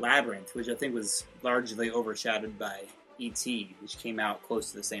Labyrinth, which I think was largely overshadowed by E.T., which came out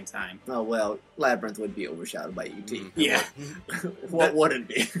close to the same time. Oh, well, Labyrinth would be overshadowed by E.T. Yeah. What wouldn't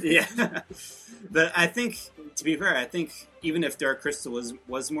be? Yeah. But I think, to be fair, I think even if Dark Crystal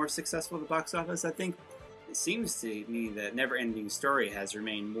was more successful at the box office, I think it seems to me that Neverending Story has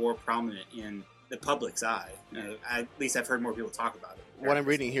remained more prominent in the public's eye. At least I've heard more people talk about it. What I'm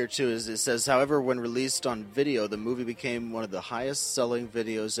reading here, too, is it says, however, when released on video, the movie became one of the highest-selling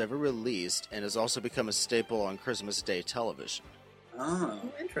videos ever released and has also become a staple on Christmas Day television. Oh.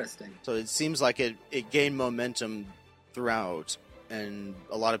 Interesting. So it seems like it gained momentum throughout, and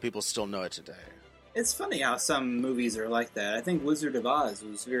a lot of people still know it today. It's funny how some movies are like that. I think Wizard of Oz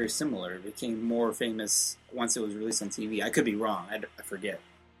was very similar. It became more famous once it was released on TV. I could be wrong. I forget.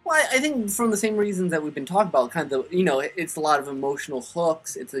 Well, I think from the same reasons that we've been talking about, kind of, it's a lot of emotional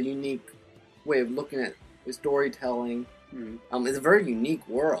hooks. It's a unique way of looking at the storytelling. Mm-hmm. It's a very unique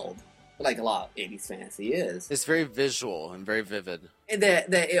world, like a lot of 80s fantasy is. It's very visual and very vivid. And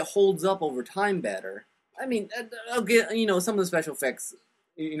that it holds up over time better. I mean, I'll get, some of the special effects,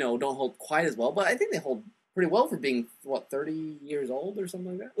 don't hold quite as well, but I think they hold pretty well for being, 30 years old or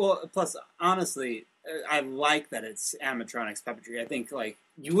something like that? Well, plus, honestly, I like that it's animatronics puppetry. I think,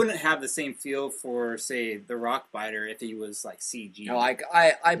 you wouldn't have the same feel for, say, the Rockbiter if he was, CG. No, I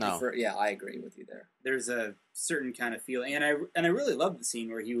No. prefer, yeah, I agree with you there. There's a certain kind of feel, and I really loved the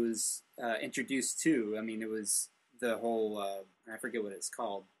scene where he was introduced to. I mean, it was the whole I forget what it's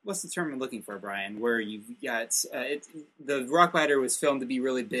called. What's the term I'm looking for, Brian? Where you've got the Rockbiter was filmed to be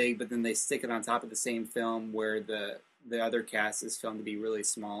really big, but then they stick it on top of the same film where the other cast is filmed to be really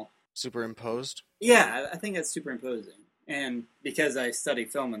small. Superimposed? Yeah, I think that's superimposing. And because I study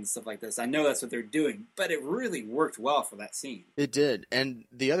film and stuff like this, I know that's what they're doing. But it really worked well for that scene. It did. And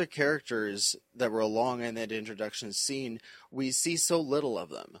the other characters that were along in that introduction scene, we see so little of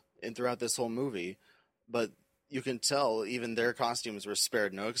them throughout this whole movie. But you can tell even their costumes were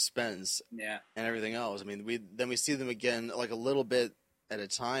spared no expense. Yeah. And everything else. I mean, we see them again a little bit at a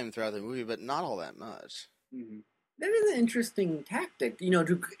time throughout the movie, but not all that much. Mm-hmm. That is an interesting tactic,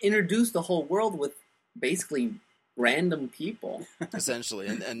 to introduce the whole world with basically random people. Essentially.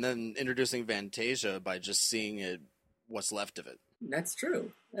 And then introducing Fantasia by just seeing what's left of it. That's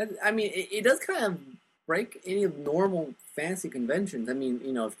true. It does kind of break any of normal fantasy conventions. I mean, if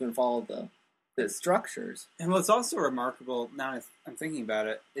you're going to follow the structures. And what's also remarkable, now I'm thinking about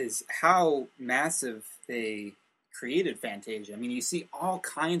it, is how massive they created Fantasia. I mean, you see all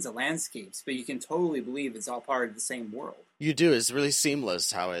kinds of landscapes, but you can totally believe it's all part of the same world. You do. It's really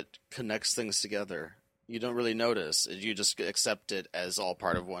seamless how it connects things together. You don't really notice. You just accept it as all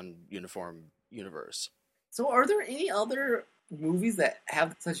part of one uniform universe. So are there any other movies that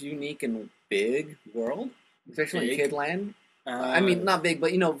have such a unique and big world? Especially Big? in Kidland? Not big,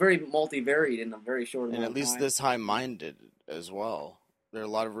 but, very multivariate in a very short amount And of at least time. this high-minded as well. There are a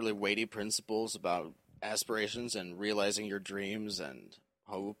lot of really weighty principles about aspirations and realizing your dreams and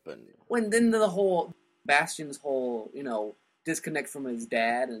hope and... When then the whole, Bastian's whole, disconnect from his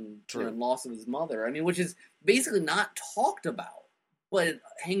dad and loss of his mother. I mean, which is basically not talked about, but it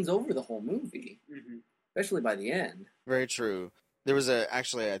hangs over the whole movie, especially by the end. Very true. There was I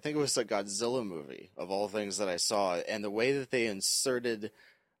think it was a Godzilla movie, of all things that I saw, and the way that they inserted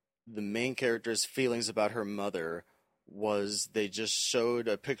the main character's feelings about her mother was they just showed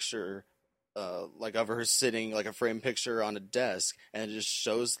a picture, of her sitting, a framed picture on a desk, and it just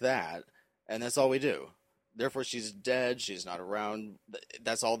shows that, and that's all we do. Therefore, she's dead, she's not around,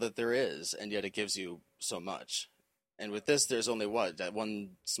 that's all that there is, and yet it gives you so much. And with this, there's only that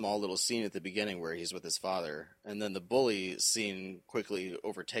one small little scene at the beginning where he's with his father, and then the bully scene quickly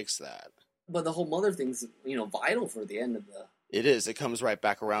overtakes that. But the whole mother thing's, vital for the end of the... It is. It comes right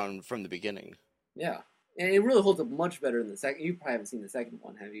back around from the beginning. Yeah. And it really holds up much better than the second. You probably haven't seen the second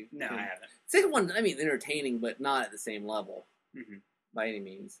one, have you? No, I haven't. Second one, entertaining, but not at the same level. Mm-hmm. By any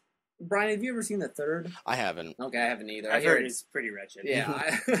means. Brian, have you ever seen the third? I haven't. Okay, I haven't either. I've heard it's pretty wretched. Yeah,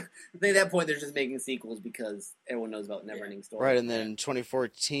 I think at that point they're just making sequels because everyone knows about Neverending Story. Right, and then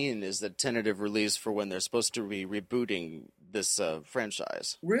 2014 is the tentative release for when they're supposed to be rebooting this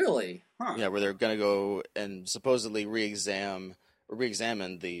franchise. Really? Huh. Yeah, where they're going to go and supposedly re-examine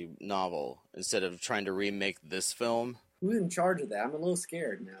the novel instead of trying to remake this film. Who's in charge of that? I'm a little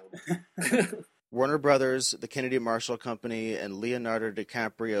scared now. Warner Brothers, the Kennedy Marshall Company, and Leonardo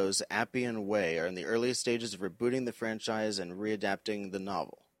DiCaprio's Appian Way are in the earliest stages of rebooting the franchise and readapting the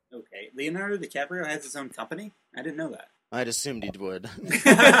novel. Okay. Leonardo DiCaprio has his own company? I didn't know that. I'd assumed he would.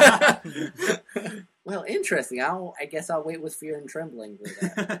 Well, interesting. I guess I'll wait with fear and trembling for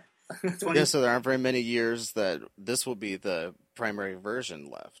that. Yeah, so there aren't very many years that this will be the primary version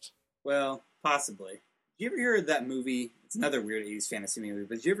left. Well, possibly. Did you ever hear of that movie? It's another weird 80s fantasy movie,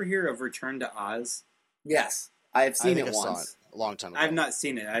 but did you ever hear of Return to Oz? Yes, I've seen I think it I saw once. it a long time ago. I've not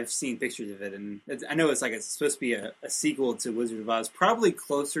seen it. I've seen pictures of it, and I know it's supposed to be a sequel to Wizard of Oz, probably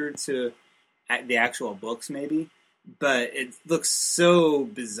closer to the actual books, maybe. But it looks so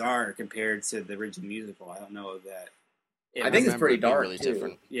bizarre compared to the original musical. I don't know that. I think it's pretty it being dark, really too.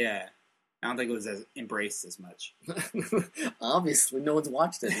 different. Yeah, I don't think it was as embraced as much. Obviously, no one's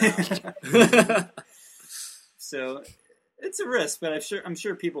watched it now. So it's a risk, but I'm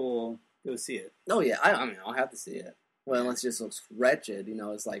sure people will go see it. Oh yeah, I'll have to see it. Well, unless it just looks wretched,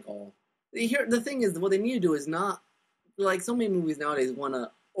 it's like all. Here, the thing is, what they need to do is not like so many movies nowadays want to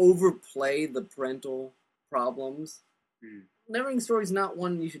overplay the parental problems. Neverending Story is not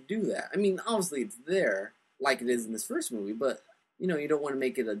one you should do that. I mean, obviously it's there, like it is in this first movie, but you don't want to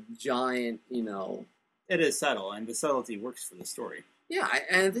make it a giant, It is subtle, and the subtlety works for the story. Yeah,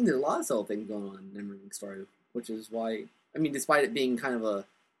 and I think there's a lot of subtle things going on in Neverending Story, which is why, despite it being kind of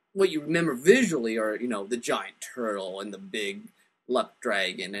what you remember visually are, the giant turtle and the big luck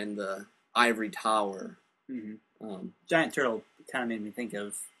dragon and the ivory tower. Mm-hmm. Giant turtle kind of made me think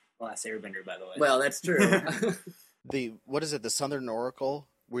of The Last Airbender, by the way. Well, that's true. What is it, the Southern Oracle,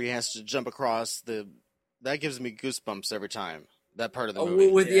 where he has to jump across that gives me goosebumps every time. That part of the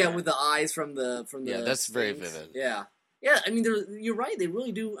movie. with the eyes from the that's very Sphinx. vivid. Yeah. You're right. They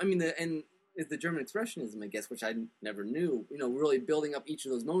really do. And is the German expressionism, I guess, which I never knew. Really building up each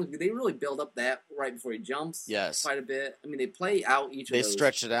of those moments. They really build up that right before he jumps. Yes. Quite a bit. They play out each of those. They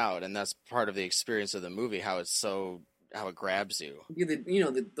stretch it out, and that's part of the experience of the movie. How it grabs you.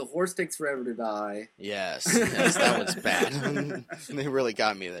 The horse takes forever to die. Yes, that was bad. They really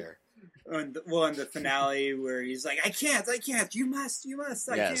got me there. In the finale where he's like, I can't, you must,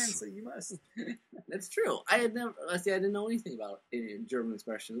 I Yes. can't, so you must. That's true. I didn't know anything about German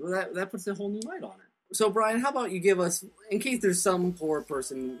expressions. Well, that puts a whole new light on it. So, Brian, how about you give us, in case there's some poor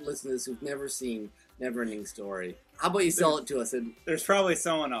person listening to this who's never seen Neverending Story, how about you sell it to us? There's probably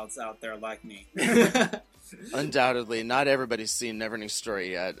someone else out there like me. Undoubtedly, not everybody's seen Neverending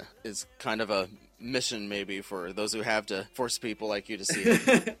Story yet. It's kind of a mission, maybe, for those who have to force people like you to see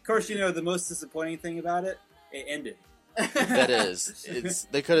it. Of course, the most disappointing thing about it ended. That is,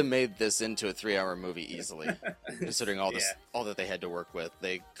 they could have made this into a 3-hour movie easily, considering all that they had to work with.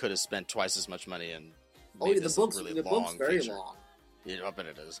 They could have spent twice as much money and made this really the long book's very feature. long. Yeah, I bet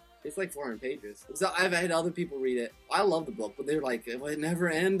it is. It's like 400 pages. So I've had other people read it. I love the book, but they're like, well, it never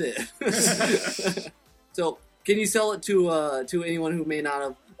ended. So, can you sell it to anyone who may not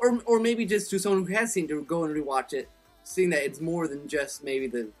have, or maybe just to someone who has seen to go and rewatch it, seeing that it's more than just maybe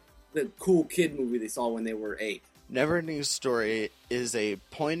the cool kid movie they saw when they were 8? Neverending Story is a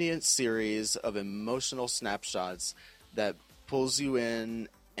poignant series of emotional snapshots that pulls you in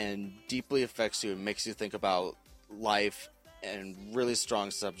and deeply affects you and makes you think about life and really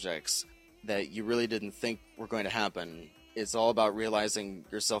strong subjects that you really didn't think were going to happen. It's all about realizing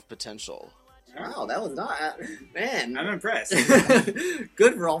your self-potential. Wow, that was not... Man. I'm impressed.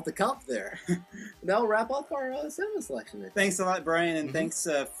 Good for off the cuff there. That'll wrap up our cinema selection. Thanks a lot, Brian, and thanks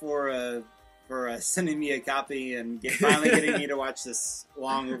for sending me a copy and finally getting me to watch this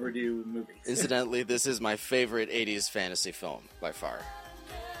long overdue movie. Incidentally, this is my favorite 80s fantasy film, by far.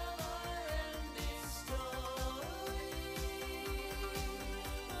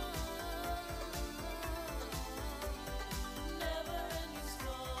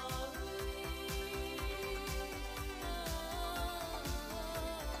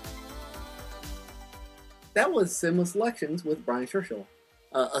 that was Cinema Selections with Brian Churchill.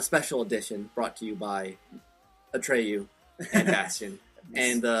 A special edition brought to you by Atreyu and Bastion.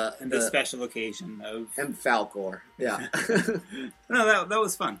 And the special occasion of... And Falcor. Yeah. No, that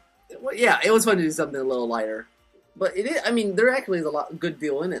was fun. Well, yeah, it was fun to do something a little lighter. But it is, I mean, there actually is a good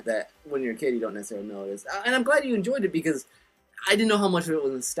deal in it that when you're a kid you don't necessarily notice. And I'm glad you enjoyed it because I didn't know how much of it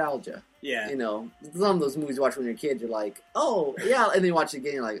was nostalgia. Yeah. You know, some of those movies you watch when you're a kid, you're like, oh, yeah. And then you watch it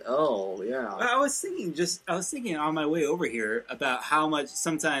again, you're like, oh, yeah. I was thinking on my way over here about how much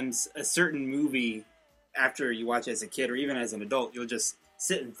sometimes a certain movie, after you watch it as a kid or even as an adult, you'll just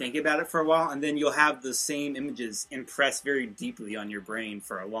sit and think about it for a while, and then you'll have the same images impressed very deeply on your brain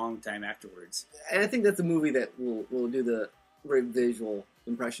for a long time afterwards. And I think that's a movie that will do the very visual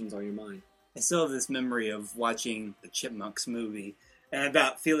impressions on your mind. I still have this memory of watching the Chipmunks movie and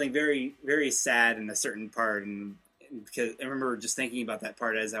about feeling very, very sad in a certain part, and because I remember just thinking about that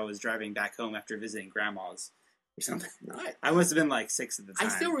part as I was driving back home after visiting grandma's or something. I must have been like 6 at the time.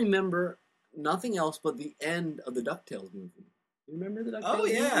 I still remember nothing else but the end of the DuckTales movie. You remember the DuckTales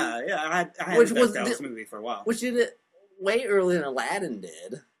movie? Yeah. I had Which the was DuckTales movie for a while. Which did it way earlier than Aladdin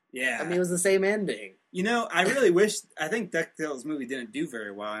did. Yeah. I mean, it was the same ending. You know, I think DuckTales movie didn't do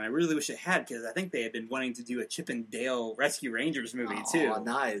very well, and I really wish it had, because I think they had been wanting to do a Chip and Dale Rescue Rangers movie, too. Oh,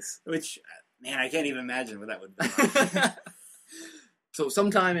 nice. Which, man, I can't even imagine what that would be like. So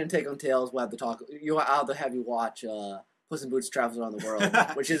sometime in Take on Tales, we'll have to talk. I'll have you watch Puss in Boots Travels Around the World,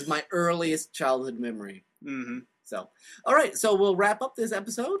 which is my earliest childhood memory. Mm-hmm. So, all right, so we'll wrap up this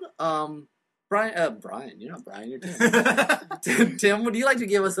episode. Brian, you're not Brian, you're Tim. Tim, would you like to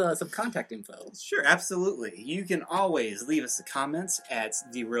give us some contact info? Sure, absolutely. You can always leave us the comments at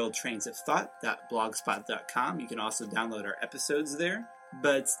derailedtrainsofthought.blogspot.com. You can also download our episodes there.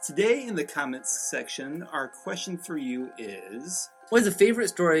 But today in the comments section, our question for you is... What is the favorite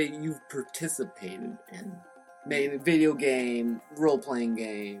story you've participated in? Maybe video game, role-playing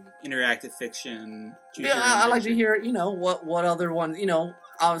game. Interactive fiction. Yeah, I'd like to hear, what other ones,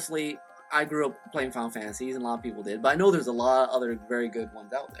 obviously... I grew up playing Final Fantasies, and a lot of people did, but I know there's a lot of other very good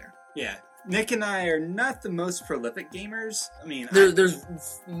ones out there. Yeah. Nick and I are not the most prolific gamers. I mean... There's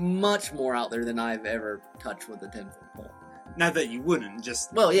much more out there than I've ever touched with a 10-foot pole. Not that you wouldn't,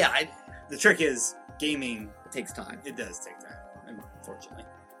 just... Well, yeah. The trick is, gaming... It takes time. It does take time, unfortunately.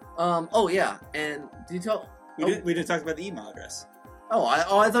 Oh, yeah, and did you tell... We didn't talk about the email address.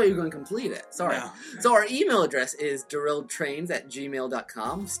 I thought you were going to complete it. Sorry. No. So our email address is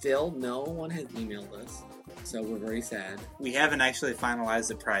derailedtrains@gmail.com. Still, no one has emailed us. So we're very sad. We haven't actually finalized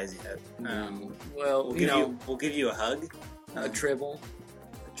the prize yet. Well, we'll give you a hug. A tribble.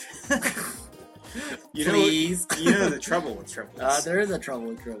 Please. You know the trouble with triples. There is a trouble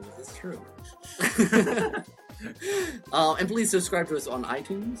with tribbles. It's true. And please subscribe to us on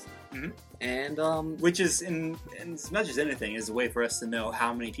iTunes. Mm-hmm. And which is, in as much as anything, is a way for us to know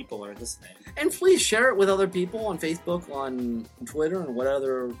how many people are listening. And please share it with other people on Facebook, on Twitter, and what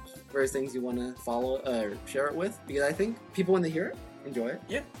other various things you want to follow or share it with. Because I think people, when they hear it, enjoy it.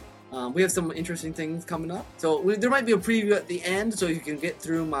 Yeah. We have some interesting things coming up. So there might be a preview at the end, so you can get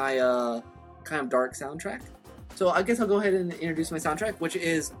through my kind of dark soundtrack. So I guess I'll go ahead and introduce my soundtrack, which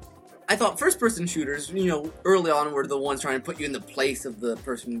is... I thought first-person shooters, early on were the ones trying to put you in the place of the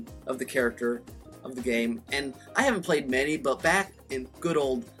person, of the character of the game. And I haven't played many, but back in good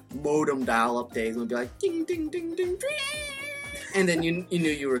old modem dial-up days, it would be like, ding, ding, ding, ding, ding. And then you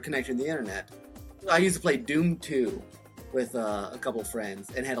knew you were connected to the internet. I used to play Doom 2 with a couple of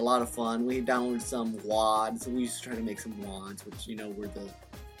friends and had a lot of fun. We downloaded some WADs, so we used to try to make some WADs, which, were the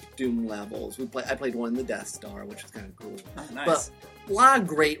Doom levels. I played one in the Death Star, which was kind of cool. Oh, nice. But a lot of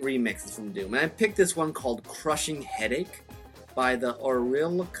great remixes from Doom. And I picked this one called Crushing Headache by the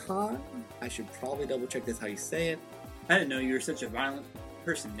Aurelicon. I should probably double check this how you say it. I didn't know you were such a violent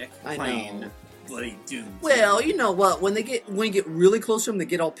person, Nick. I playing know. Bloody Doom. Well, you know what? When you get really close to them, they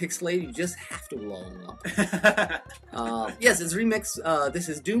get all pixelated. You just have to blow them up. Yes, it's remix. This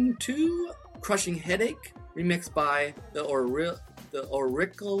is Doom 2 Crushing Headache, remixed by the Aurichalon?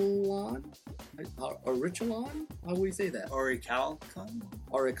 Aurichalon? How would you say that?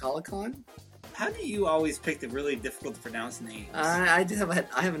 Auricalicon? How do you always pick the really difficult to pronounce names? I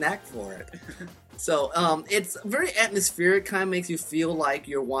have a knack for it. So, it's very atmospheric, kind of makes you feel like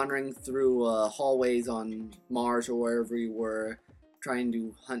you're wandering through hallways on Mars or wherever you were, trying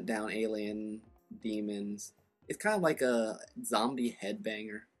to hunt down alien demons. It's kind of like a zombie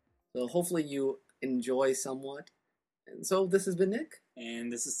headbanger. So hopefully you enjoy somewhat. And so this has been Nick.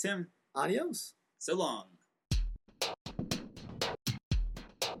 And this is Tim. Adios. So long.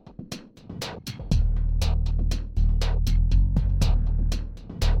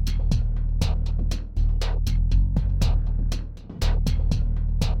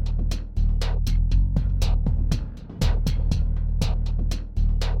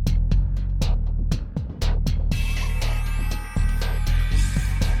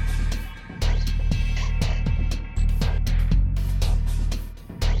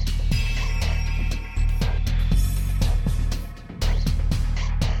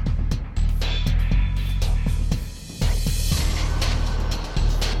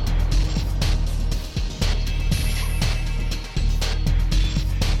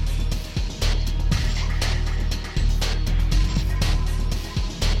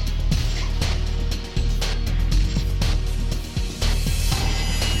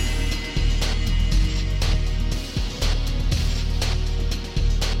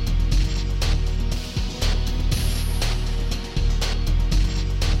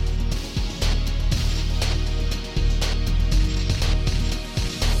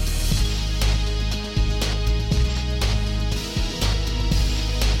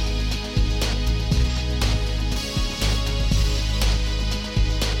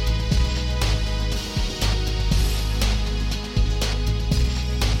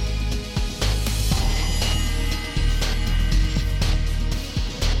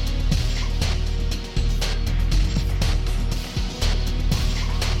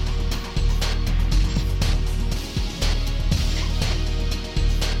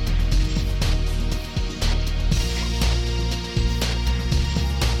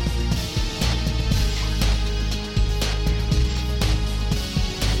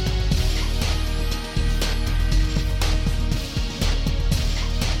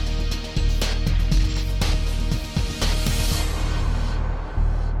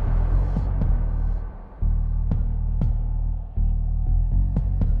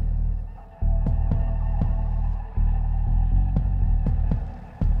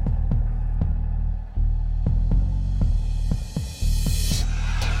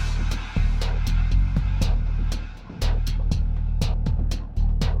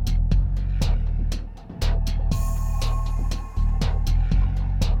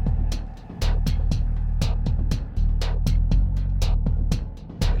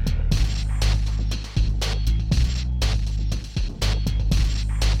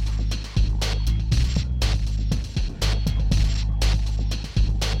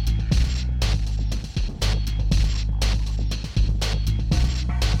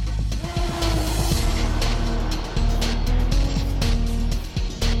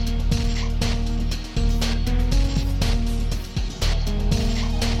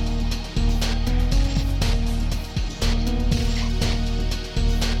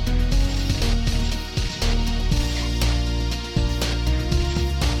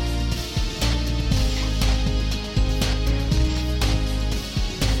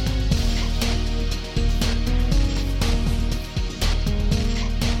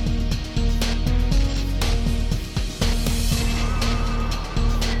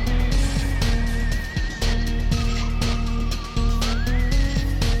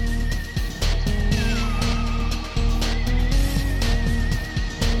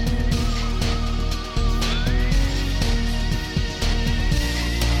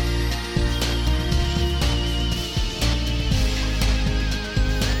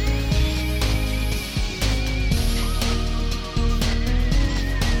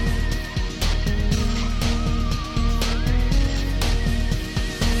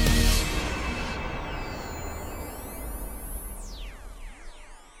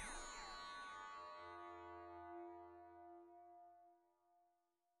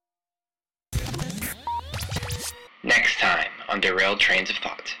 on Derailed Trains of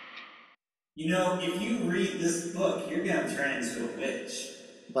Thought. You know, if you read this book, you're going to turn into a witch.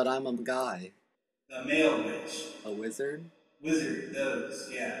 But I'm a guy. A male witch. A wizard? Wizard, those,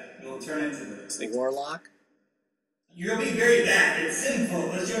 yeah. You'll turn into those. A warlock? You'll be very bad. It's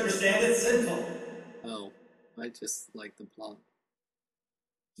sinful. Don't you understand? It's sinful. Oh, I just like the plot.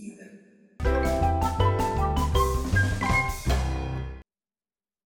 Heathen.